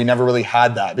 And you know, we never really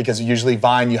had that, because usually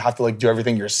Vine, you have to like do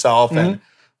everything yourself.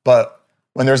 But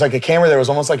when there's like a camera, there was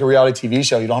almost like a reality TV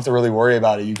show. You don't have to really worry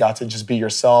about it. You got to just be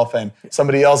yourself, and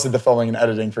somebody else did the filming and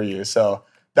editing for you. So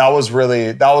that was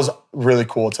really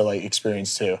cool to like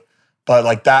experience too. But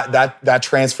like that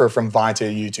transfer from Vine to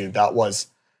YouTube,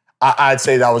 I'd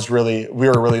say we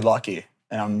were really lucky.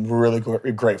 And I'm really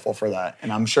grateful for that.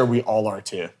 And I'm sure we all are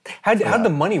too. How'd the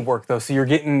money work though? So you're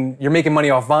making money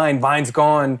off Vine, Vine's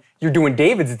gone, you're doing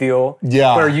David's deal.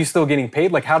 Yeah. But are you still getting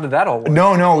paid? Like, how did that all work?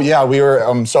 No, yeah. We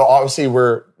were, so obviously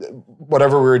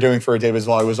whatever we were doing for David's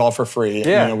vlog, it was all for free.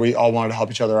 Yeah. And, you know, we all wanted to help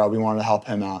each other out. We wanted to help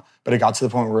him out. But it got to the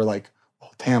point where we're like,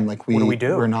 well, damn, like what do we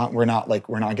do? We're not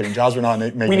getting jobs. We're not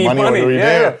making money. What do we do?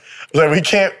 Yeah. Like, we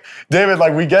can't, David,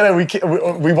 like we get it.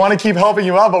 We want to keep helping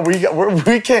you out, but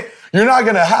we can't. You're not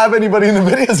going to have anybody in the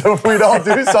videos if we don't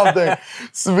do something.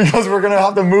 Because we're going to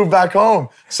have to move back home.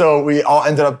 So we all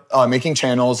ended up making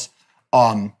channels.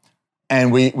 And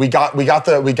we got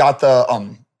the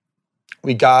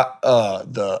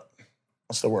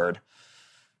what's the word?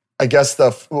 I guess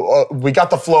we got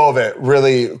the flow of it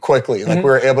really quickly. Like we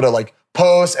were able to like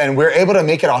post, and we were able to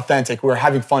make it authentic. We were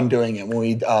having fun doing it when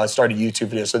we started YouTube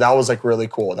videos. So that was like really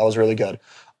cool. That was really good.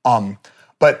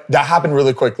 But that happened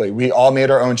really quickly. We all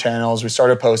made our own channels. We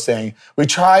started posting. We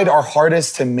tried our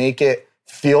hardest to make it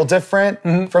feel different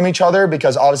from each other,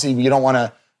 because obviously we don't want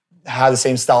to have the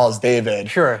same style as David.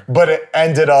 Sure. But it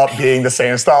ended up being the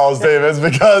same style as David's,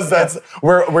 because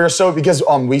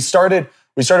we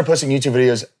started posting YouTube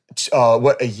videos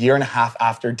a year and a half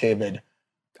after David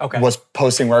was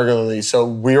posting regularly. So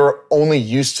we were only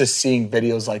used to seeing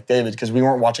videos like David, because we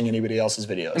weren't watching anybody else's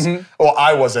videos. Well,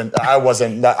 I wasn't.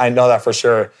 I know that for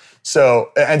sure.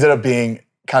 So it ended up being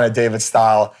kind of David's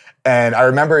style. And I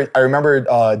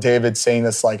remember David saying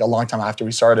this like a long time after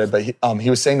we started, but he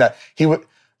was saying that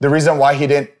the reason why he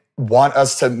didn't want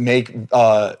us to make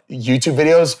YouTube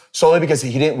videos solely because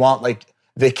he didn't want like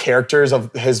the characters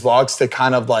of his vlogs to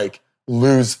kind of like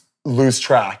lose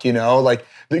track, you know? Like,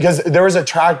 because there was a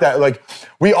track that like,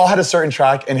 we all had a certain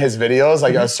track in his videos,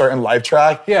 like a certain live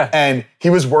track. Yeah. And he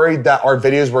was worried that our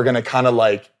videos were gonna kind of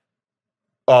like,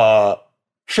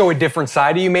 show a different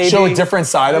side of you maybe? Show a different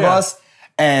side of us.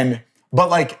 But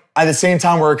like, at the same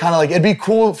time, we're kind of like, it'd be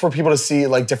cool for people to see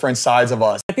like different sides of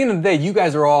us. At the end of the day, you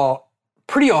guys are all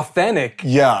pretty authentic.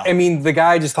 Yeah. I mean, the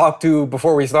guy I just talked to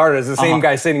before we started is the same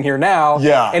guy sitting here now.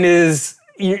 Yeah. And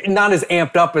you're not as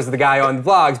amped up as the guy on the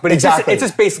vlogs, but it's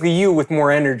just basically you with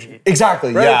more energy.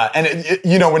 Exactly, right? Yeah. And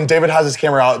you know, when David has his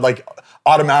camera out, like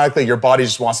automatically your body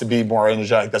just wants to be more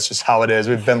energetic. That's just how it is.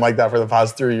 We've been like that for the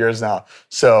past 3 years now.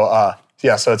 So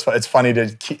yeah, so it's funny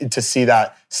to see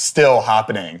that still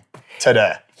happening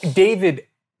today. David,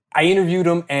 I interviewed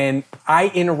him and I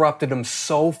interrupted him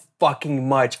so fucking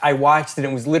much. I watched it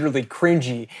and it was literally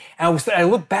cringy. And I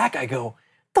look back, I go,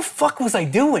 the fuck was I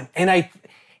doing? And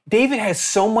David has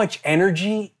so much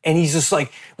energy and he's just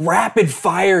like rapid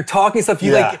fire talking stuff.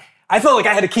 I felt like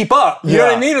I had to keep up. You know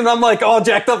what I mean? And I'm like all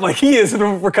jacked up like he is,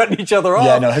 and we're cutting each other off.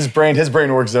 Yeah, no, his brain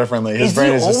works differently. His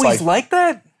brain is just always like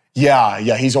that? Yeah,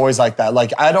 he's always like that.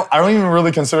 Like I don't even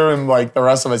really consider him like the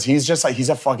rest of us. He's just like, he's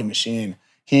a fucking machine.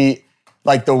 He,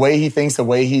 like the way he thinks, the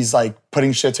way he's like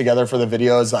putting shit together for the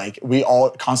videos, like we all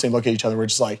constantly look at each other. We're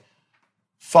just like,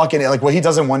 fucking, like what he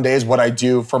does in one day is what I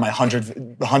do for my 100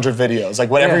 videos.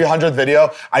 Like every 100th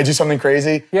video, I do something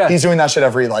crazy. Yeah. He's doing that shit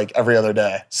every other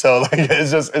day. So like,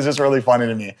 it's just really funny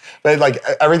to me. But like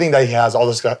everything that he has, all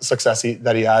the success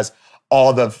that he has,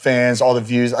 all the fans, all the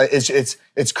views,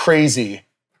 it's crazy.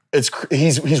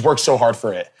 He's worked so hard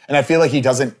for it. And I feel like he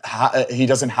doesn't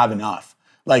have enough.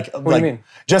 Like, what do you mean?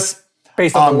 Just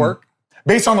based on the work?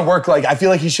 based on the work, like I feel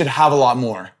like he should have a lot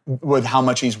more with how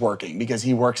much he's working because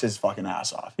he works his fucking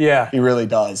ass off. Yeah. He really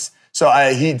does. So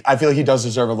I feel like he does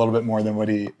deserve a little bit more than what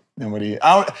he.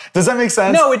 Does that make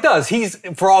sense? No, it does.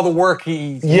 For all the work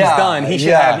he's done, he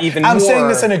should have even more. I'm saying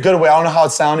this in a good way. I don't know how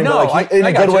it's sounding, but like in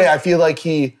a good way, I feel like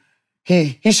he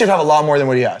should have a lot more than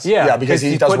what he has. Yeah, because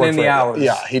he does putting work in the hours.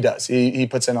 Yeah, he does. He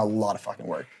puts in a lot of fucking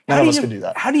work. None of us could do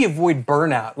that. How do you avoid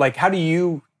burnout? Like, how do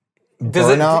you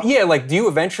burnout? Like, do you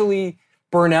eventually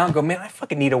burn out and go, man, I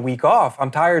fucking need a week off.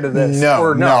 I'm tired of this.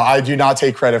 No, I do not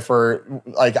take credit for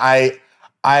like I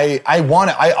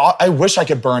wish I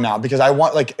could burn out because I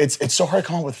want like it's so hard to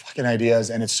come up with fucking ideas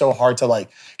and it's so hard to like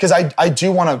because I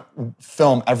do want to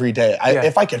film every day.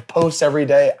 If I could post every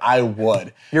day, I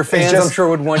would. Your fans, I'm sure,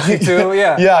 would want you to.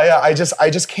 Yeah. Yeah. I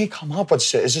just can't come up with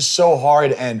shit. It's just so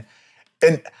hard and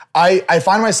I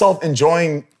find myself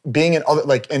enjoying being in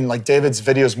other in David's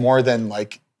videos more than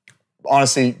like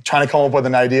honestly trying to come up with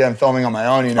an idea and filming on my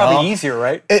own. You know, probably easier,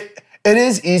 right? It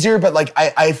is easier, but like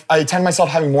I tend myself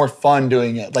having more fun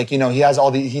doing it. Like, you know, he does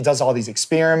all these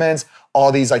experiments,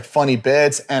 all these like funny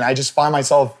bits, and I just find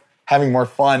myself having more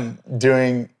fun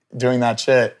doing that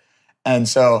shit. And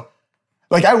so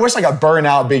like I wish I got burned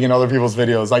out being in other people's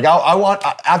videos. Like I want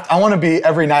to be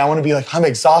every night. I want to be like I'm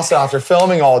exhausted after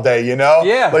filming all day. You know?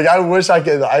 Yeah. Like I wish I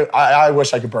could. I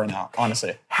wish I could burn out.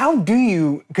 Honestly. How do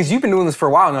you? Because you've been doing this for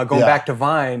a while now. Going back to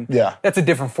Vine. Yeah. That's a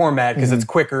different format because it's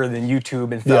quicker than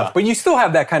YouTube and stuff. Yeah. But you still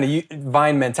have that kind of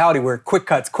Vine mentality where quick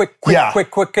cuts, quick.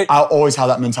 I'll always have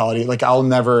that mentality. Like I'll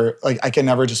never I can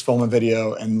never just film a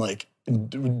video and like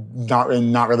not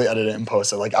really edit it and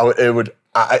post it. Like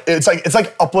it's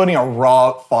like uploading a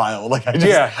raw file. Like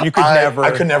you could never.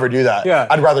 I could never do that. Yeah.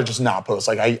 I'd rather just not post.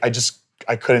 Like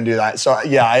I couldn't do that. So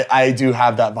yeah, I do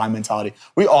have that Vine mentality.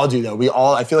 We all do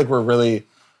though. I feel like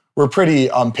we're pretty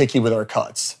picky with our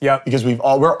cuts. Yeah. Because we're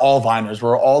all Viners.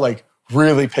 We're all like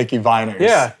really picky Viners.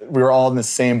 Yeah. We were all in the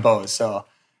same boat. So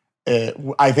I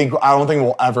don't think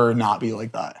we'll ever not be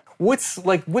like that. What's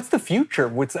the future?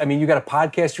 You got a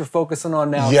podcast you're focusing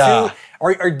on now too.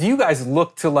 Or do you guys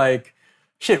look to like,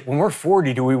 shit, when we're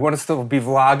 40, do we want to still be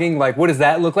vlogging? Like, what does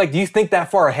that look like? Do you think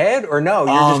that far ahead or no?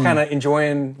 You're just kind of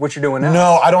enjoying what you're doing now?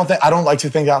 No, I don't like to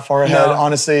think that far ahead,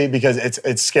 honestly, because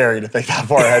it's scary to think that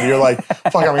far ahead. You're like,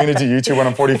 fuck, I'm going to do YouTube when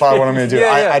I'm 45, what I'm going to do.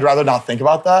 I'd rather not think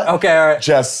about that. Okay, all right.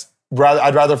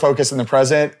 I'd rather focus in the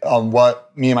present on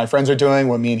what me and my friends are doing,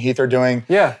 what me and Heath are doing.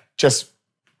 Yeah. Just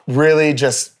really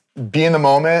just be in the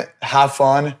moment, have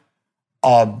fun,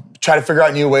 try to figure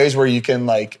out new ways where you can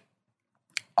like,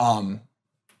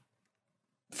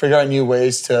 figure out new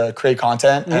ways to create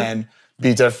content and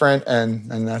be different,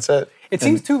 and that's it. It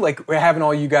seems too like we're having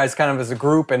all you guys kind of as a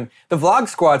group, and the Vlog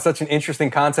Squad's such an interesting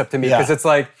concept to me because it's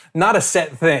like not a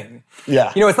set thing.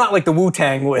 Yeah. You know, it's not like the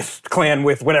Wu-Tang clan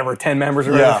with whatever, 10 members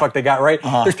or whatever the fuck they got, right?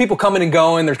 There's people coming and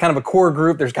going. There's kind of a core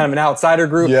group. There's kind of an outsider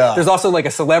group. Yeah. There's also like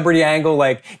a celebrity angle,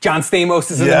 like John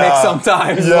Stamos is in the mix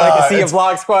sometimes. Like, is he a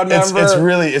Vlog Squad member?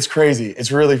 It's crazy.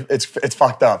 It's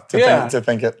fucked up to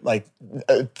think it like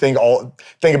think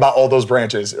about all those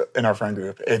branches in our friend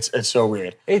group. It's so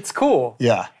weird. It's cool.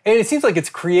 Yeah. And it seems like it's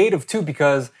creative too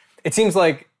because it seems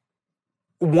like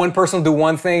one person will do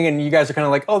one thing and you guys are kind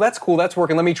of like, oh, that's cool, that's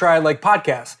working. Let me try like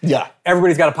podcasts. Yeah.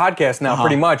 Everybody's got a podcast now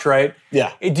pretty much, right?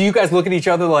 Yeah. Do you guys look at each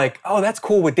other like, oh, that's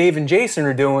cool what Dave and Jason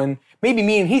are doing. Maybe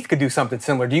me and Heath could do something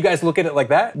similar. Do you guys look at it like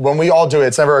that? When we all do it,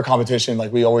 it's never a competition.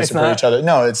 Like we always support each other.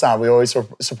 No, it's not. We always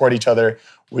support each other.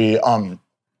 And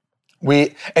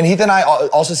Heath and I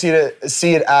also see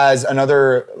it as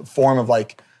another form of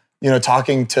like, you know,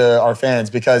 talking to our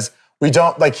fans because we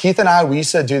don't, like Heath and I, we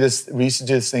used to do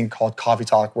this thing called Coffee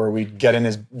Talk where we'd get in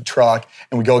his truck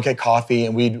and we'd go get coffee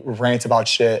and we'd rant about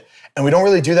shit. And we don't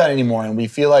really do that anymore. And we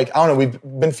feel like, I don't know,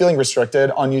 we've been feeling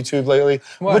restricted on YouTube lately.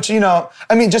 What? Which, you know,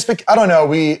 I mean, I don't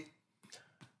know,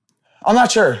 I'm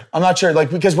not sure.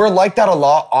 Like, because we're like that a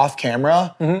lot off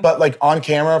camera, but like on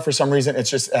camera, for some reason,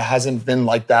 it hasn't been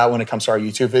like that when it comes to our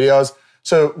YouTube videos.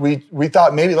 So we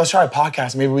thought maybe let's try a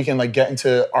podcast. Maybe we can like get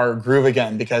into our groove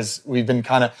again because we've been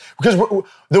because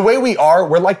the way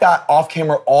we're like that off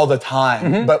camera all the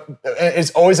time. But it's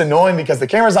always annoying because the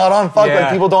camera's not on. Like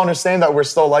people don't understand that we're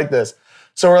still like this.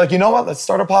 So we're like, you know what? Let's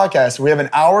start a podcast. We have an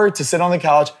hour to sit on the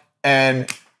couch and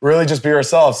really just be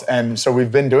ourselves. And so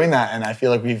we've been doing that, and I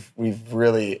feel like we've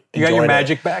really you got your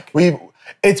magic back.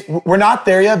 We're not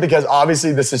there yet because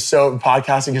obviously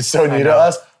podcasting is so new to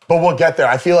us. But we'll get there.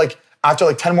 I feel like after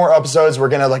like 10 more episodes,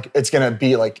 it's gonna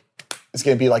be like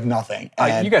nothing.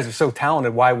 You guys are so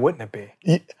talented. Why wouldn't it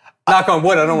be? Knock on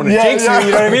wood. I don't want to jinx you.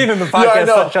 You know what I mean? And the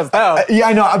podcast shuts down.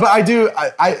 I know, but I do.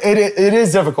 It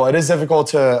is difficult. It is difficult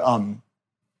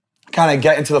kind of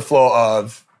get into the flow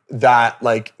of that,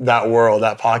 like that world,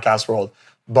 that podcast world.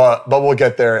 But we'll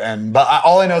get there.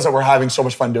 All I know is that we're having so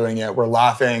much fun doing it. We're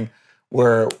laughing.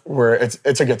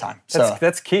 It's a good time. So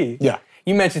that's key. Yeah.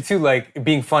 You mentioned too, like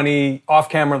being funny off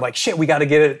camera. Like shit, we got to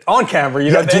get it on camera.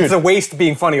 You know, dude, it's a waste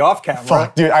being funny off camera.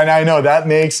 Fuck, dude. I know that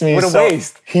makes me. What a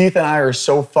waste. Heath and I are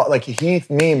so like Heath,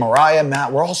 me, Mariah,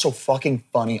 Matt. We're all so fucking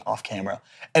funny off camera,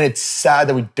 and it's sad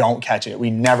that we don't catch it.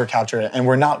 We never capture it, and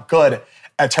we're not good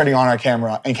at turning on our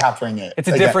camera and capturing it. It's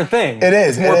a different thing. It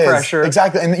is. It's more pressure.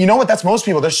 Exactly. And you know what? That's most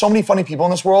people. There's so many funny people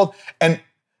in this world, and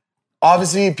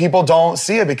obviously, people don't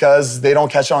see it because they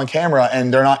don't catch it on camera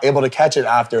and they're not able to catch it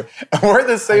after. We're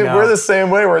the same. We're the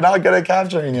same way. We're not good at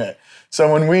capturing it.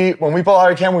 So when we pull out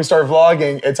our camera, we start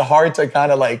vlogging. It's hard to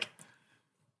kind of like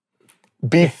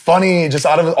be funny just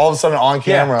out of all of a sudden on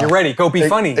camera. Yeah, you're ready. Go be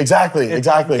funny. Exactly. You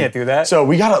can't do that. So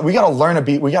we gotta learn to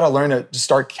be. We gotta learn to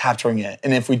start capturing it.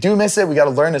 And if we do miss it, we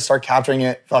gotta learn to start capturing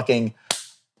it fucking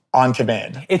on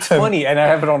command. It's funny, and I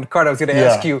have it on the card. I was going to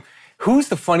ask you, who's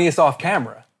the funniest off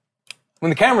camera? When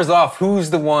the camera's off,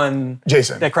 who's the one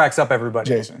Jason that cracks up everybody?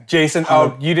 Jason.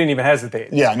 Oh, you didn't even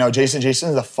hesitate. Yeah, no, Jason is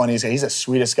the funniest guy. He's the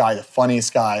sweetest guy, the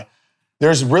funniest guy.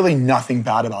 There's really nothing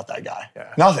bad about that guy.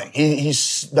 Yeah. Nothing.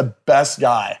 He's the best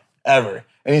guy ever.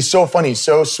 And he's so funny,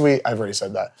 so sweet. I've already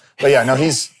said that. But yeah, no,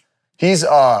 he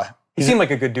seemed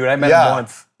like a good dude. I met him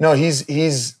once. No, he's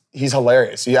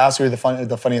hilarious. You asked who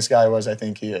the funniest guy was, I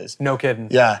think he is. No kidding.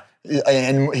 Yeah.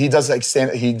 And he does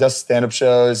stand-up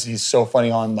shows. He's so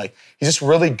funny on he's just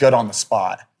really good on the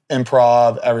spot.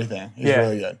 Improv, everything. He's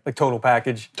really good. Like total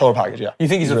package. Total package, yeah. You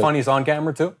think he's the funniest on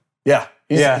camera too? Yeah.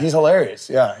 He's hilarious.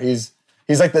 Yeah. He's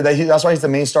like that's why he's the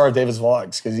main star of David's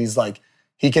vlogs, because he's like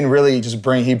he can really just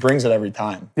he brings it every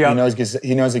time. Yeah.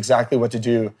 He knows exactly what to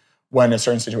do when a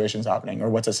certain situation's happening or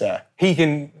what to say. He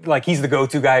can he's the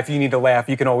go-to guy. If you need to laugh,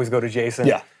 you can always go to Jason.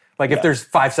 Yeah. Like if there's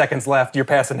 5 seconds left, you're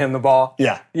passing him the ball.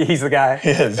 Yeah. He's the guy.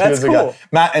 He is. That's cool.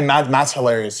 Matt's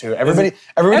hilarious too. Everybody's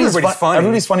funny.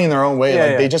 Everybody's funny in their own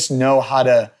way. They just know how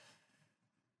to.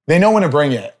 They know when to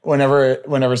bring it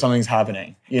whenever something's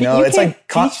happening. You know, it's like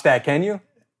teach that, can you?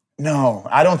 No,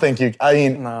 I don't think you. I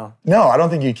mean, no, I don't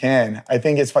think you can. I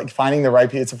think it's like finding the right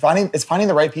people. It's finding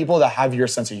the right people that have your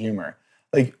sense of humor.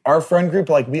 Like our friend group,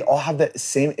 we all have the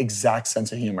same exact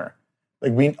sense of humor.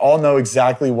 Like we all know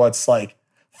exactly what's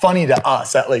funny to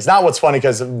us, at least. Not what's funny,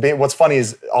 because what's funny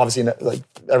is obviously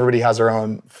everybody has their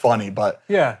own funny, but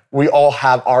we all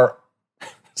have our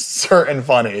certain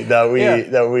funny that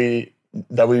we're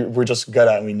just good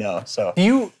at and we know. So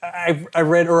I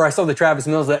read or I saw the Travis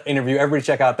Mills interview. Everybody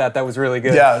check out that. That was really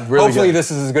good. Yeah, really Hopefully good. this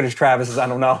is as good as Travis's. I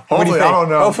don't know. Hopefully, what do you think? I don't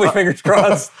know. Hopefully, fingers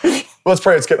crossed. Let's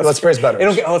pray it's good. Let's pray it's better.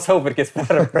 Let's hope it gets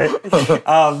better, right?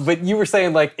 But you were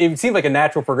saying it seemed like a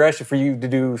natural progression for you to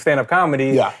do stand-up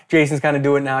comedy. Yeah. Jason's kind of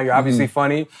doing it now. You're obviously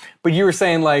funny. But you were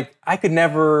saying I could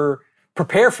never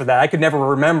prepare for that. I could never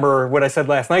remember what I said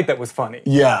last night that was funny.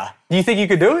 Yeah. Do you think you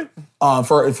could do it?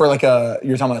 For you're talking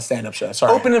about a stand-up show.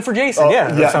 Sorry. Opening for Jason,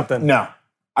 or something. No.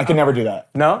 I could never do that.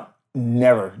 No?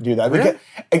 Never do that. Really?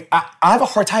 I have a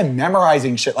hard time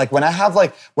memorizing shit. When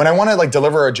I want to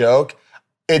deliver a joke,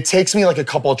 it takes me a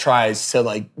couple of tries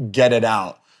to get it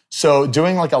out. So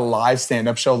doing a live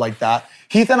stand-up show like that,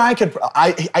 Heath and I could,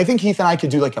 I think Heath and I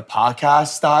could do a podcast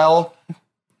style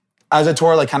as a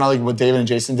tour, kind of what David and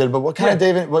Jason did. But what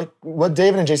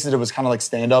David and Jason did was kind of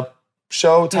stand-up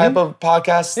show type of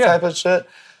podcast type of shit.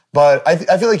 But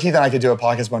I feel like Heath and I could do a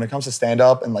podcast, but when it comes to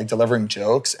stand-up and delivering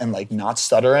jokes and not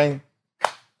stuttering,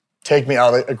 take me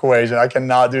out of the equation. I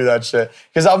cannot do that shit.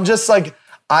 Because I'm just it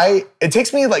just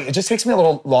takes me a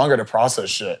little longer to process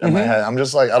shit in my head. I'm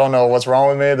just I don't know what's wrong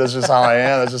with me. That's just how I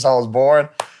am. That's just how I was born.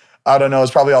 I don't know.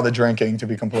 It's probably all the drinking, to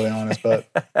be completely honest. But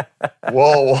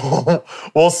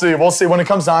we'll see. We'll see when it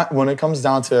comes time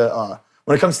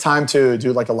to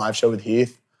do a live show with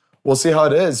Heath. We'll see how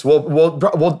it is. We'll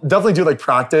definitely do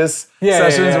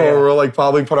sessions where we'll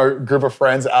probably put our group of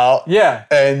friends out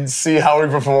and see how we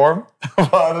perform.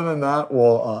 But other than that,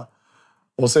 we'll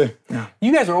see. Yeah.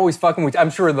 You guys are always fucking with. I'm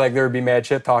sure there would be mad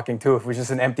shit talking too if it was just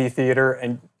an empty theater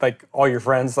and all your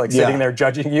friends sitting there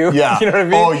judging you. Yeah. You know what I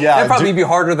mean? Oh yeah. That'd probably be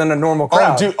harder than a normal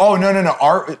crowd. Oh dude. Oh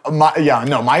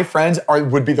no. My friends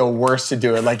would be the worst to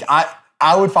do it.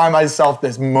 I would find myself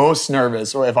the most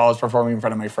nervous if I was performing in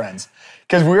front of my friends,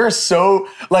 because we're so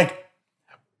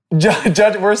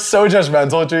we're so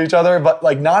judgmental to each other, but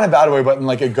not in a bad way, but in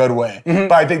a good way. Mm-hmm.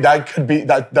 But I think that could be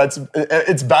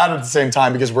it's bad at the same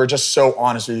time because we're just so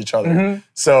honest with each other. Mm-hmm.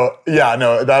 So yeah,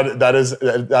 no,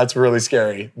 that's really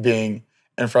scary, being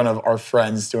in front of our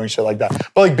friends doing shit like that.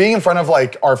 But being in front of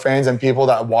our fans and people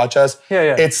that watch us,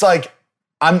 it's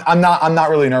I'm not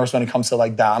really nervous when it comes to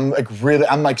like that. I'm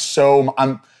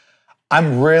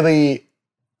really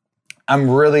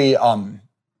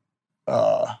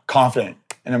confident,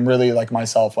 and I'm really like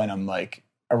myself when I'm like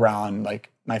around like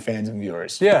my fans and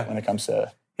viewers. Yeah. When it comes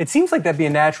to. It seems like that'd be a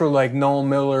natural, like Noel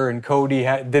Miller and Cody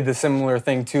did the similar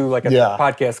thing too, like a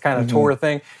podcast kind of tour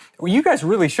thing. Well, you guys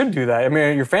really should do that. I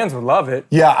mean, your fans would love it.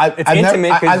 Yeah, it's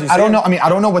intimate. I don't know. I mean, I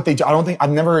don't know what they do. I've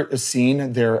never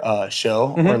seen their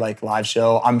show or like live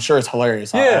show. I'm sure it's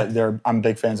hilarious. Yeah. I'm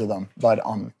big fans of them. But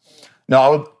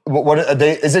no, what are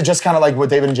they? Is it just kind of like what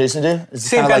David and Jason do? Is it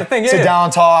same kind of thing. Yeah. Sit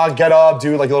down, talk, get up,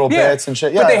 do like little bits and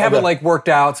shit. Yeah, but they haven't like worked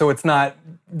out, so it's not.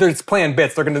 They're just playing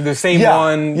bits. They're going to do the same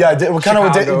one. Yeah, kind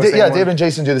of. David and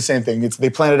Jason do the same thing. They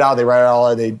plan it out. They write it all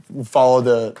out. They follow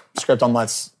the script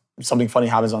unless something funny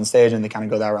happens on stage, and they kind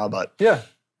of go that route. But yeah,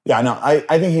 no, I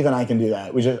think Heath and I can do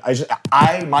that.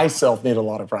 I myself need a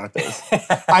lot of practice.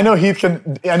 I know Heath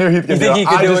can. You think he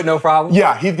can do it no problem?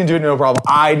 Yeah, Heath can do it no problem.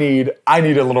 I need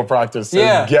a little practice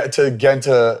to get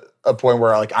to a point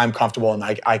where like I'm comfortable and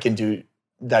I can do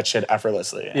that shit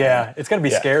effortlessly. Yeah, it's gonna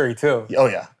be scary too. Oh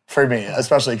yeah, for me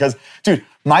especially because, dude,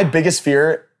 my biggest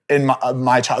fear in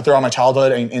throughout my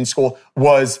childhood and in school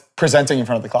was presenting in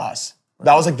front of the class.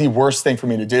 That was like the worst thing for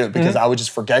me to do because I would just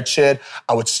forget shit.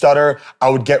 I would stutter. I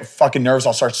would get fucking nervous.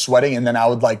 I'll start sweating, and then I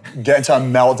would like get into a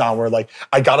meltdown where like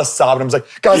I gotta sob, and I was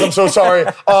like, guys, I'm so sorry.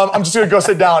 I'm just gonna go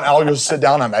sit down. And I'll go sit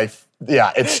down. It's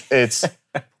bad.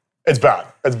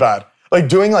 It's bad. Like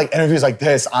doing like interviews like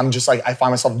this, I'm just like I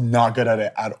find myself not good at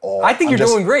it at all. I think you're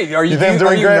doing great. Are you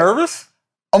nervous?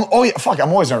 Oh yeah, fuck. I'm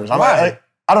always nervous. Why?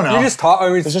 I don't know. You just talk. I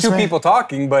mean, it's two people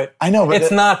talking, but I know, but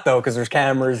it's not though because there's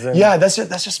cameras. And that's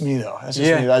just me though. That's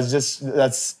just me.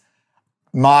 That's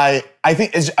my. I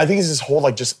think it's this whole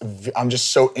like I'm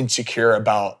just so insecure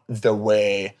about the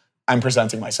way I'm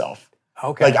presenting myself.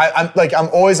 Okay. Like I'm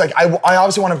always like I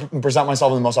obviously want to present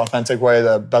myself in the most authentic way,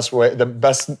 the best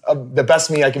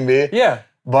me I can be. Yeah.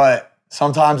 But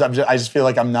sometimes I just feel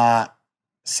like I'm not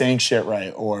saying shit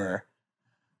right, or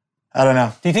I don't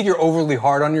know. Do you think you're overly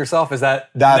hard on yourself? Is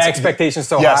that the expectation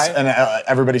so high? Yes, and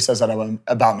everybody says that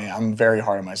about me. I'm very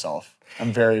hard on myself.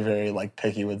 I'm very, very like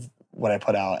picky with what I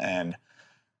put out and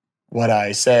what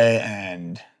I say,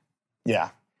 and yeah.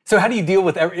 So how do you deal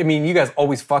with? I mean, you guys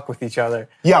always fuck with each other.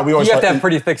 Yeah, we always. You have to have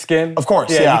pretty thick skin. Of course,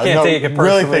 yeah. You can't take it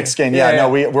personally. Really thick skin. Yeah, no,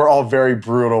 we're all very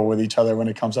brutal with each other when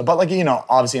it comes to. But like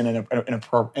obviously in an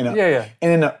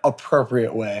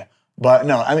appropriate way. But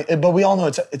no, I mean, but we all know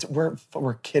we're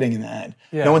kidding in the end.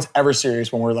 Yeah. No one's ever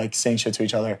serious when we're like saying shit to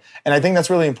each other, and I think that's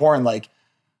really important. Like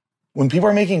when people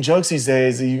are making jokes these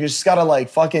days, you just gotta like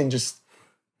fucking just.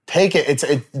 Take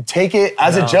it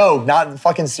as a joke, not a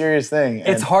fucking serious thing. And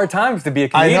it's hard times to be a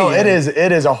comedian. I know it is.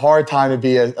 It is a hard time to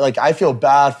be I feel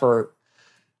bad for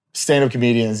stand-up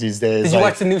comedians these days. Did you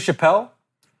watch the new Chappelle?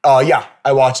 Yeah,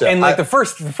 I watched it. And like the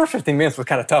first 15 minutes was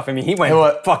kind of tough. I mean, he went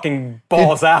fucking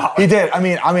balls out. He did. I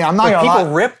mean, I'm not gonna lie.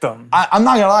 People ripped him. I'm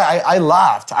not gonna lie. I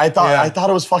laughed. I thought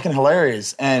it was fucking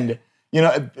hilarious. And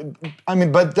I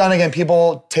mean, but then again,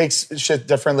 people take shit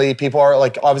differently. People are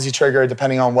like obviously triggered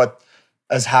depending on what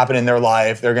has happened in their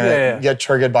life. They're gonna get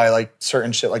triggered by like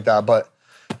certain shit like that. But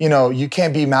you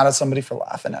can't be mad at somebody for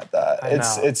laughing at that.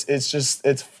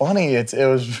 It's funny. It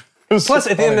was plus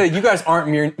at the end of the day, you guys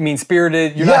aren't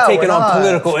mean-spirited. You're not taking on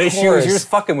political issues. You're just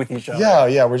fucking with each other.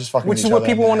 Yeah, we're just fucking with each other. Which is what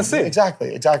people want to see.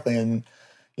 Exactly. And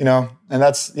and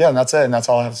that's it. And that's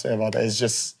all I have to say about that. It's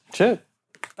just shit.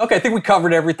 Okay, I think we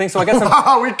covered everything. So I guess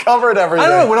we covered everything. I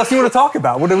don't know. What else do you want to talk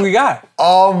about? What do we got?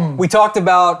 We talked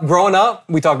about growing up.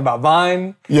 We talked about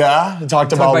Vine. Yeah, we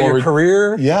talked about your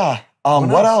career. Yeah.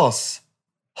 What else?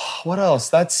 What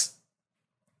else?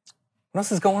 What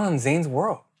else is going on in Zane's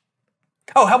world?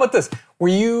 Oh, how about this? Were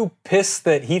you pissed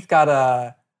that Heath got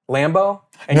a Lambo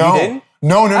and you didn't?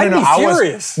 No. I'd be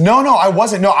furious. I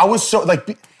wasn't. No, I was so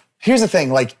like. Here's the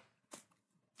thing. Like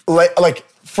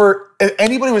for if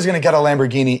anybody was gonna get a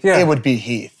Lamborghini, it would be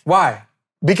Heath. Why?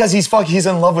 Because he's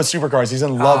in love with supercars. He's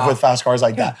in love with fast cars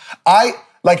like that. I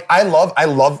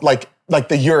love like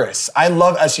the Urus. I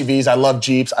love SUVs. I love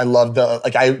Jeeps. I love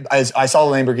I saw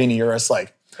the Lamborghini Urus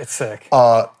like. It's sick.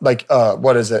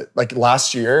 What is it? Like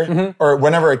last year or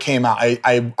whenever it came out,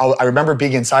 I remember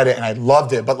being inside it and I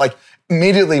loved it, but like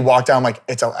immediately walked down like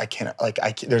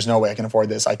there's no way I can afford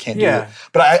this. I can't do it.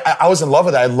 But I was in love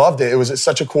with it. I loved it. It was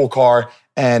such a cool car.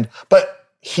 But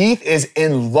Heath is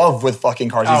in love with fucking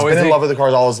cars. He's been in love with the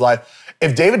cars all his life.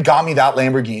 If David got me that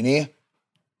Lamborghini,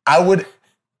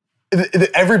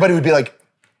 everybody would be like,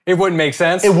 it wouldn't make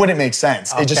sense. It wouldn't make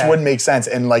sense. Okay. It just wouldn't make sense.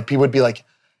 And like people would be like,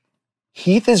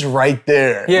 Heath is right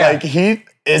there. Yeah. Like Heath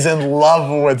is in love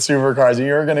with supercars and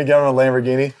you're gonna get him a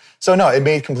Lamborghini. So no, it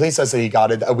made complete sense that he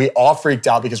got it. We all freaked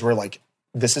out because we're like,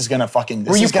 this is gonna fucking.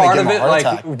 This Were you is gonna part give of him it? a heart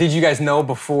Like, attack. did you guys know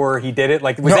before he did it?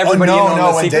 Like, was everybody in on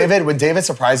the secret? When David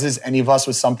surprises any of us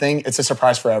with something, it's a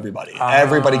surprise for everybody.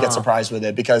 Everybody gets surprised with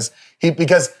it because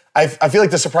I feel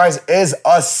like the surprise is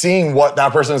us seeing what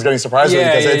that person is getting surprised with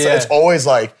because it's always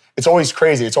like it's always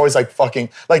crazy. It's always like fucking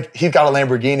like he got a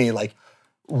Lamborghini. Like,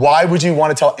 why would you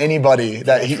want to tell anybody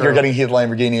that you're getting Heath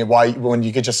Lamborghini? Why when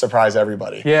you could just surprise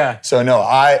everybody? Yeah. So no,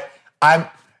 I'm.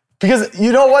 Because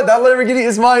you know what? That Lamborghini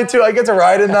is mine too. I get to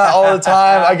ride in that all the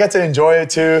time. I get to enjoy it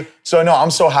too. So no,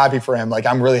 I'm so happy for him. Like,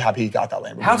 I'm really happy he got that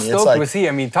Lamborghini. How stoked was he?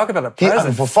 I mean, talk about a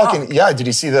present. Yeah, did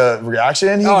you see the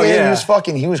reaction he gave? Yeah.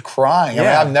 He was crying. I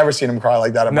mean, I've never seen him cry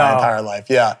like that in my entire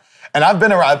life. Yeah. And I've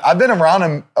been around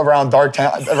him around dark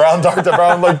like, and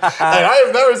I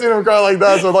have never seen him cry like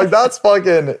that. So like, that's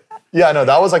fucking, yeah, no,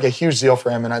 that was like a huge deal for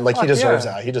him. And he deserves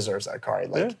that. He deserves that car.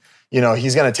 Like, you know,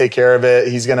 he's going to take care of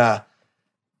it.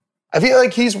 I feel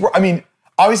like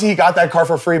obviously he got that car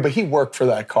for free, but he worked for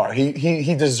that car.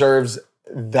 He deserves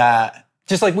that.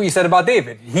 Just like what you said about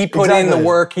David. He put in the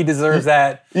work, he deserves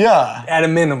that at a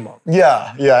minimum.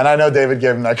 Yeah, and I know David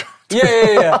gave him that car.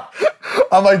 Yeah.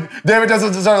 I'm like, David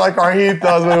doesn't deserve that car. He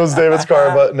thought it was David's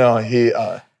car, but no,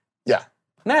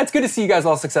 Nah, it's good to see you guys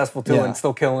all successful too and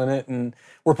still killing it. And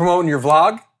we're promoting your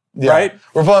vlog, right?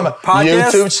 We're promoting my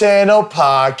YouTube channel,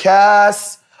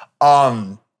 podcasts.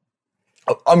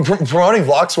 I'm promoting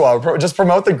Vlog Squad. Just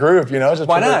promote the group, you know?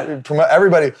 Why not? Promote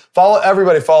everybody. Follow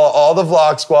everybody. Follow all the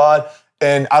Vlog Squad.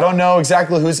 And I don't know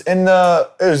exactly who's in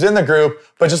the group,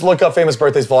 but just look up Famous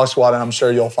Birthdays Vlog Squad, and I'm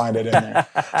sure you'll find it in there.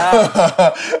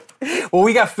 Well,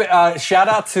 we got shout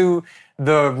out to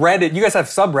the Reddit. You guys have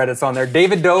subreddits on there.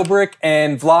 David Dobrik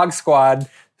and Vlog Squad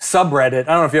subreddit. I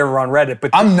don't know if you're ever on Reddit, but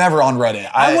I'm never on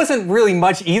Reddit. I wasn't really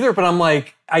much either, but I'm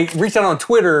like, I reached out on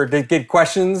Twitter to get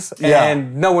questions,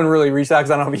 and no one really reached out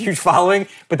because I don't have a huge following.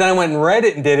 But then I went and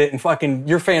Reddit and did it, and fucking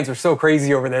your fans are so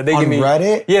crazy over there. They give me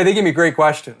Reddit? Yeah, they give me great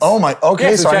questions. Oh my,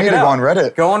 okay, so I need to go on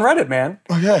Reddit. Go on Reddit, man.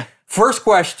 Okay. First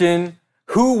question: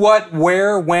 who, what,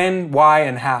 where, when, why,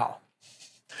 and how?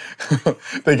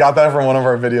 They got that from one of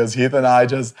our videos. Heath and I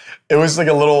it was like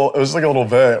a little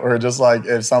bit where just like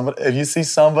if you see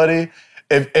somebody,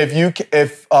 if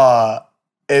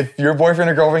your boyfriend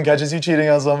or girlfriend catches you cheating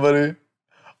on somebody,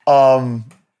 then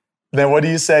what do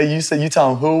you say? You tell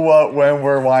them who, what, when,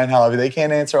 where, why, and how. If they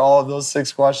can't answer all of those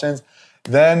 6 questions,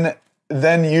 then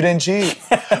you didn't cheat,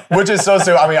 which is so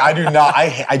stupid. I mean, I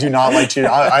do not like cheating.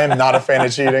 I am not a fan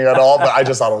of cheating at all, but I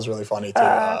just thought it was really funny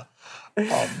too.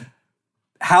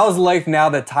 How's life now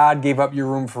that Todd gave up your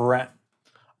room for rent?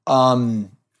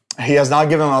 He has not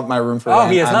given up my room for rent. Oh,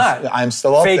 he has not? I'm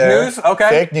still up there. Fake news? Okay.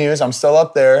 Fake news. I'm still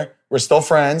up there. We're still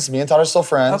friends. Me and Todd are still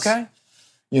friends. Okay.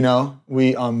 You know,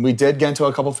 we did get into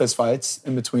a couple fist fights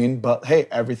in between, but hey,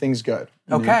 everything's good.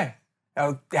 Okay.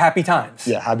 Happy times.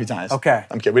 Yeah, happy times. Okay.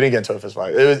 I'm kidding. We didn't get into a fist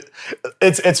fight.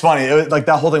 It's funny. It was, like,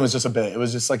 that whole thing was just a bit. It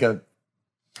was just like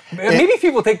maybe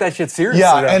people take that shit seriously.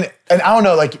 Yeah, and I don't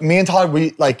know, like, me and Todd,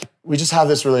 we just have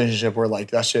this relationship where,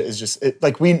 like, that shit is just,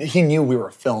 he knew we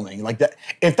were filming. Like,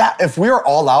 if we were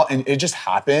all out and it just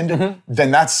happened,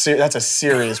 then that's a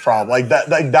serious problem. Like,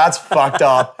 that's fucked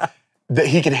up. That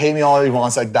he can hate me all he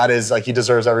wants. Like, that is, like, he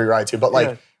deserves every right to. But,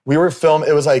 like, we were filmed,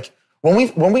 it was like, when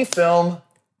we film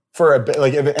for a bit,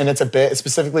 like, and it's a bit,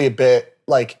 specifically a bit,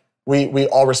 like, we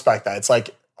all respect that. It's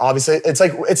like, obviously, it's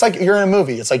like you're in a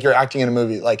movie. It's like you're acting in a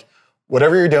movie. Like,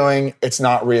 whatever you're doing, it's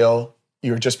not real.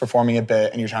 You're just performing a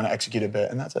bit and you're trying to execute a bit,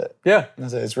 and that's it. Yeah.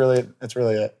 That's it. It's really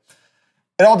it.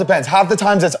 It all depends. Half the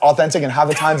times it's authentic and half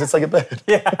the times it's like a bit.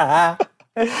 Yeah.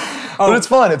 But it's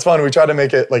fun. It's fun. We try to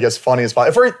make it like as funny as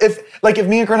possible. If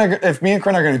me and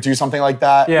Corinne are gonna do something like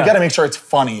that, we gotta make sure it's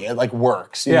funny. It like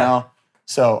works, you know?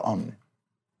 So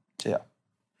yeah.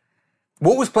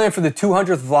 What was planned for the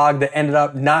 200th vlog that ended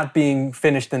up not being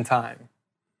finished in time?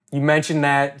 You mentioned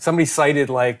that somebody cited,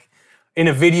 like, in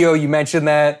a video, you mentioned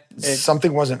that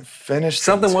something wasn't finished.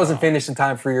 Something wasn't finished in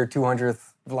time for your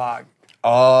 200th vlog.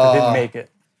 It didn't make it.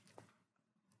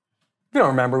 If you don't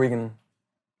remember, we can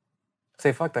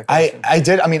say fuck that question.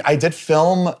 I did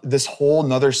film this whole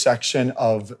nother section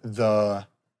of the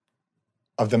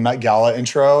Met Gala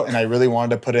intro, and I really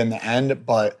wanted to put it in the end,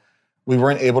 but we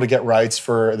weren't able to get rights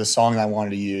for the song that I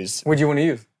wanted to use. What'd you want to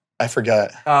use? I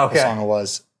forget what song it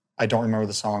was. I don't remember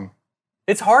the song.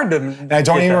 It's hard to. And I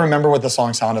don't even remember what the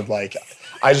song sounded like.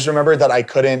 I just remember that I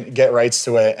couldn't get rights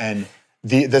to it, and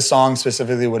this song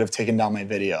specifically would have taken down my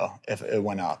video if it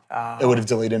went up. It would have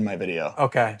deleted my video.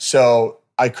 Okay. So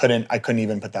I couldn't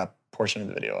even put that portion of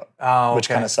the video up, which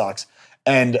kind of sucks.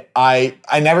 And I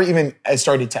never even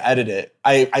started to edit it.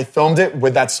 I filmed it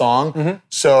with that song,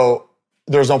 so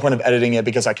there was no point of editing it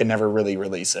because I could never really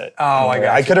release it. Oh, I got you.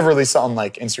 I could have released it on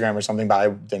like Instagram or something, but I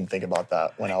didn't think about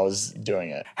that when I was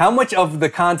doing it. How much of the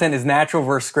content is natural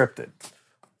versus scripted?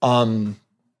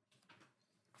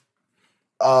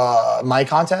 My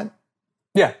content?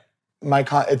 Yeah.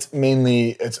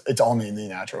 It's all mainly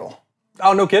natural.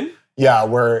 Oh, no kidding?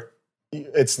 Yeah,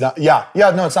 it's not. Yeah,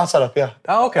 no, it's not set up. Yeah.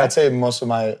 Oh, okay. I'd say most of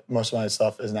my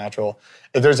stuff is natural.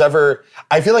 If there's ever,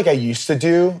 I feel like I used to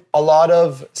do a lot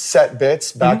of set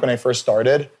bits back when I first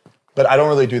started, but I don't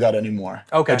really do that anymore.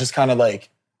 Okay. I just kind of like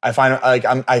I find like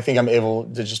I think I'm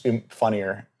able to just be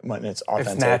funnier when it's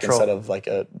authentic instead of like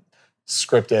a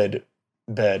scripted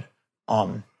bit.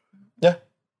 Yeah.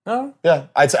 Oh. Yeah.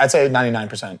 I'd say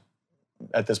 99%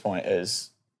 at this point is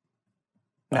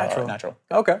natural.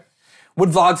 Okay. What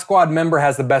Vlog Squad member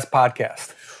has the best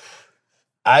podcast?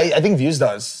 I think Views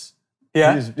does.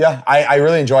 Yeah? Views, yeah. I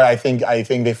really enjoy it. I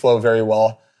think they flow very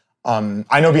well.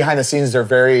 I know behind the scenes they're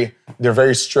very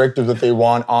strict with what they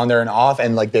want on there and off,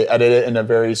 and like they edit it in a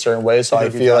very certain way. So I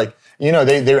feel like, you know,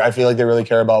 I feel like they really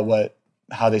care about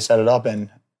how they set it up, and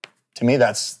to me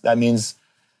that means.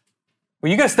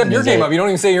 Well, you guys step your game up. You don't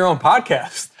even say your own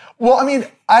podcast. Well, I mean,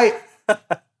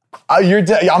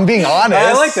 I'm being honest.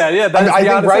 I like that. Yeah,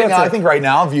 I think right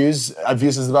now, Views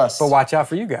is the best. But watch out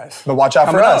for you guys. But watch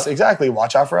out for us. Exactly.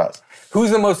 Watch out for us.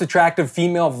 Who's the most attractive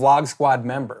female Vlog Squad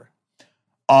member?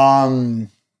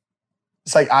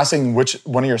 It's like asking which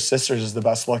one of your sisters is the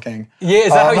best looking. Yeah,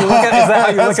 is that how you look at? Is that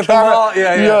how you look at them all?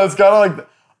 Yeah. Yeah, it's kind of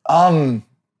like,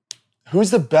 who's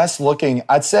the best looking?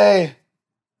 I'd say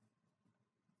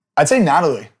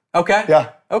Natalie. Okay. Yeah.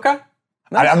 Okay.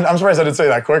 Nice. I'm surprised I didn't say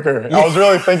that quicker. I was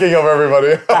really thinking of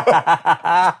everybody.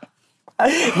 But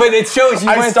it shows you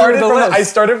went through the list. I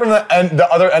started from the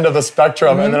other end of the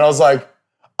spectrum, and then I was like,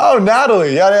 oh,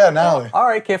 Natalie. Yeah, Natalie. All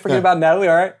right, can't forget about Natalie,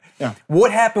 all right? Yeah.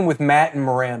 What happened with Matt and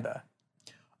Miranda?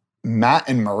 Matt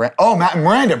and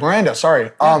Miranda. Miranda,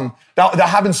 sorry. Yeah. That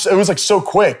happened, it was like so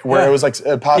quick where it was like,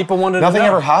 people wanted to know. Nothing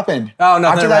ever happened. Oh,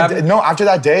 nothing ever happened? No, after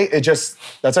that day,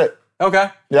 that's it. Okay.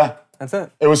 Yeah. That's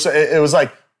it. It was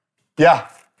like, yeah,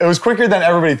 it was quicker than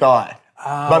everybody thought.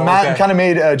 Oh, but Matt kind of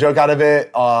made a joke out of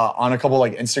it on a couple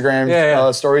like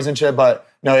Instagram stories and shit. But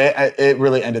no, it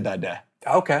really ended that day.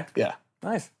 Okay. Yeah.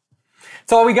 Nice.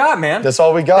 That's all we got, man. That's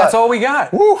all we got. That's all we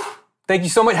got. Woo. Thank you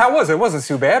so much. How was it? It wasn't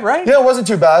too bad, right? Yeah, it wasn't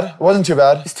too bad.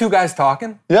 Just two guys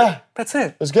talking. Yeah. That's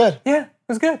it. It was good. Yeah, it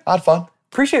was good. I had fun.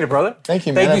 Appreciate it, brother. Thank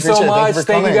you, man. Thank you so much.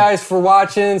 Thank you guys for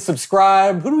watching.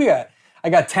 Subscribe. Who do we got? I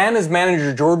got Tana's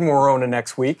manager, Jordan Morona,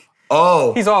 next week.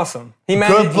 Oh. He's awesome.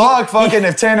 Good luck, fucking,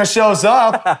 if Tana shows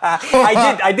up.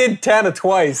 I did Tana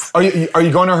twice. Are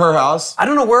you going to her house? I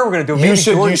don't know where we're going to do it. You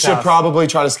should probably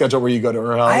try to schedule where you go to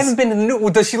her house. I haven't been to the new...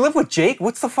 Does she live with Jake?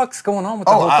 What's the fuck's going on with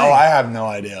the whole thing? I have no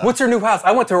idea. What's her new house?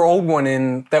 I went to her old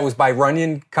one that was by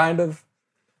Runyon, kind of.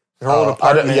 Her old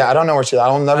apartment. I don't know where she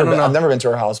lives. I've never been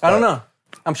to her house. I don't know.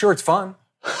 I'm sure it's fun.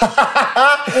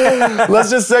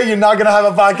 Let's just say you're not going to have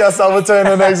a podcast out with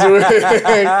Tana next week.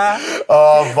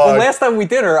 Oh, fuck. Well, last time we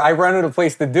did her, I rented a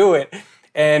place to do it.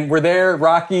 And we're there,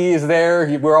 Rocky is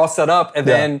there, we're all set up. And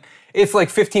then it's like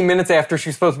 15 minutes after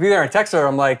she's supposed to be there. I text her,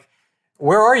 I'm like,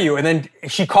 where are you? And then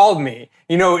she called me.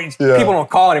 You know, people don't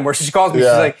call anymore. So she calls me, she's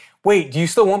like, wait, do you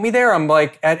still want me there? I'm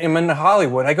like, I'm in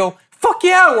Hollywood. I go, fuck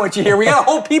yeah, I want you here. We got a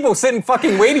whole people sitting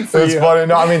fucking waiting for you. It's funny.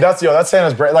 No, I mean, that's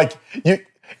Tana's brain. Like,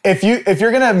 if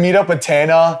you're gonna meet up with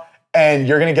Tana and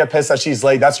you're gonna get pissed that she's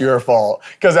late, that's your fault.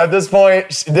 Because at this point,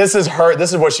 this is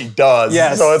what she does.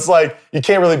 Yes. So it's like you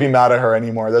can't really be mad at her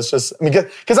anymore. That's just, I mean,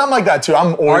 because I'm like that too.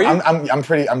 I'm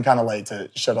kind of late to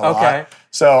shit a lot.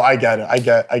 So I get it. I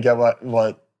get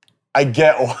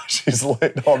why she's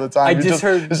late all the time. This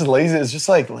is lazy. It's just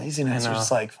like laziness. It's just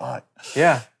like fuck.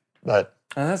 Yeah. But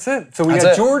and that's it. So we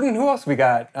got Jordan. Who else we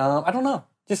got? I don't know.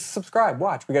 Just subscribe,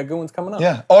 watch. We got good ones coming up.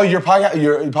 Yeah. Oh, your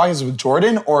podcast is with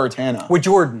Jordan or Tana? With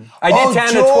Jordan. I did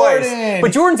Tana twice.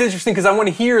 But Jordan's interesting because I want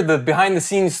to hear the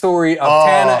behind-the-scenes story of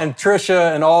Tana and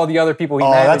Trisha and all the other people he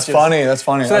manages. That's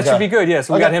funny. So that should be good, yeah.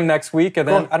 So we got him next week, and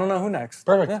then I don't know who next.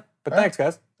 Perfect. Yeah. But thanks,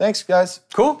 guys. Thanks, guys.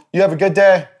 Cool. You have a good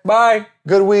day. Bye.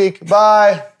 Good week.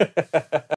 Bye.